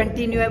want to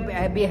continue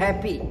be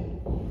happy.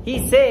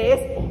 He says,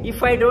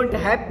 if I don't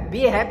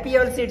be happy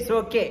also it's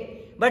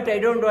okay, but I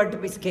don't want to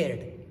be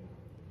scared.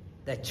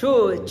 The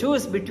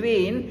choose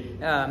between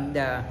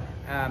the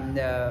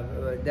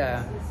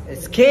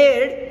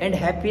scared and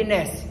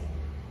happiness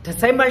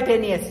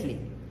simultaneously.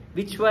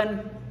 Which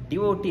one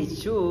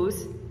devotees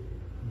choose?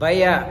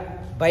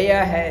 Bhaya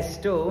has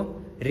to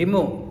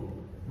remove.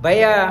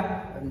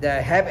 Bhaya,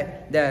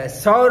 the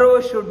sorrow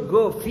should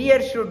go,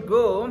 fear should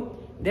go,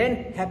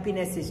 then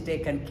happiness is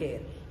taken care.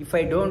 If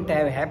I don't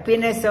have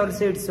happiness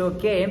also it's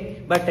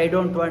okay, but I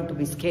don't want to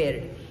be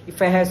scared.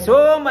 If I have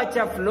so much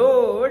of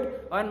load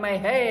on my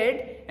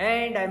head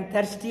and I am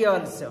thirsty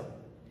also.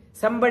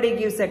 Somebody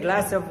gives a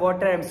glass of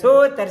water, I am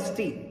so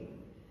thirsty.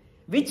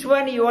 Which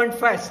one you want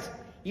first?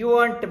 You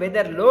want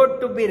whether load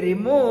to be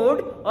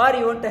removed or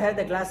you want to have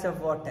the glass of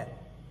water.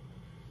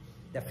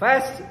 The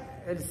first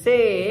will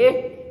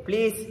say,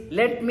 please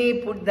let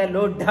me put the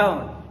load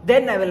down,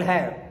 then I will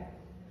have.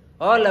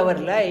 All our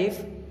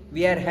life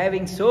we are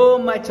having so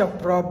much of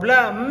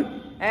problem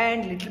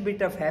and little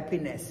bit of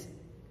happiness.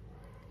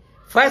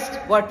 First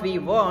what we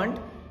want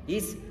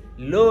is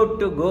load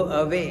to go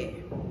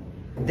away.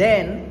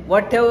 Then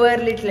whatever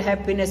little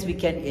happiness we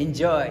can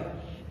enjoy.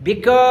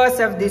 Because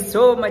of this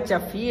so much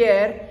of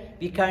fear,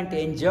 we can't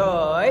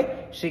enjoy.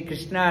 Sri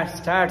Krishna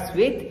starts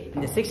with,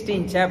 in the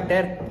 16th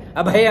chapter,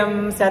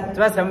 Abhayam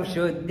Sattva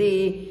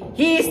Samshuddhi.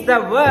 He is the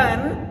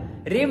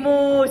one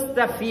removes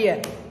the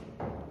fear.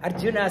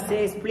 Arjuna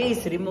says,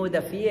 please remove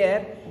the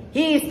fear.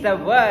 He is the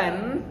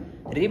one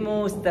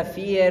removes the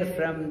fear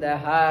from the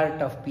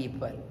heart of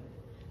people,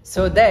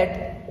 so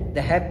that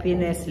the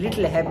happiness,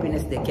 little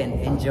happiness they can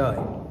enjoy.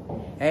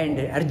 And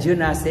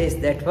Arjuna says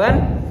that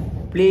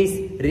one,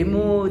 please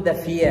remove the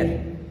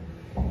fear.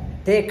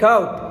 Take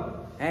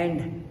out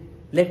and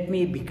let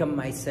me become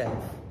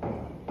myself.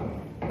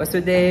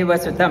 Vasudeva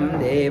sutam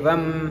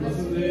devam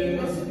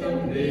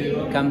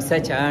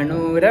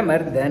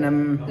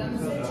kamsa-chanūra-mardanam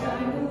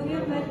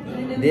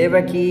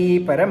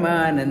devaki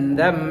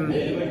paramanandam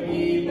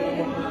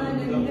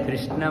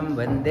krishnam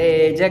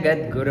vande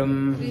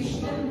jagadgurum.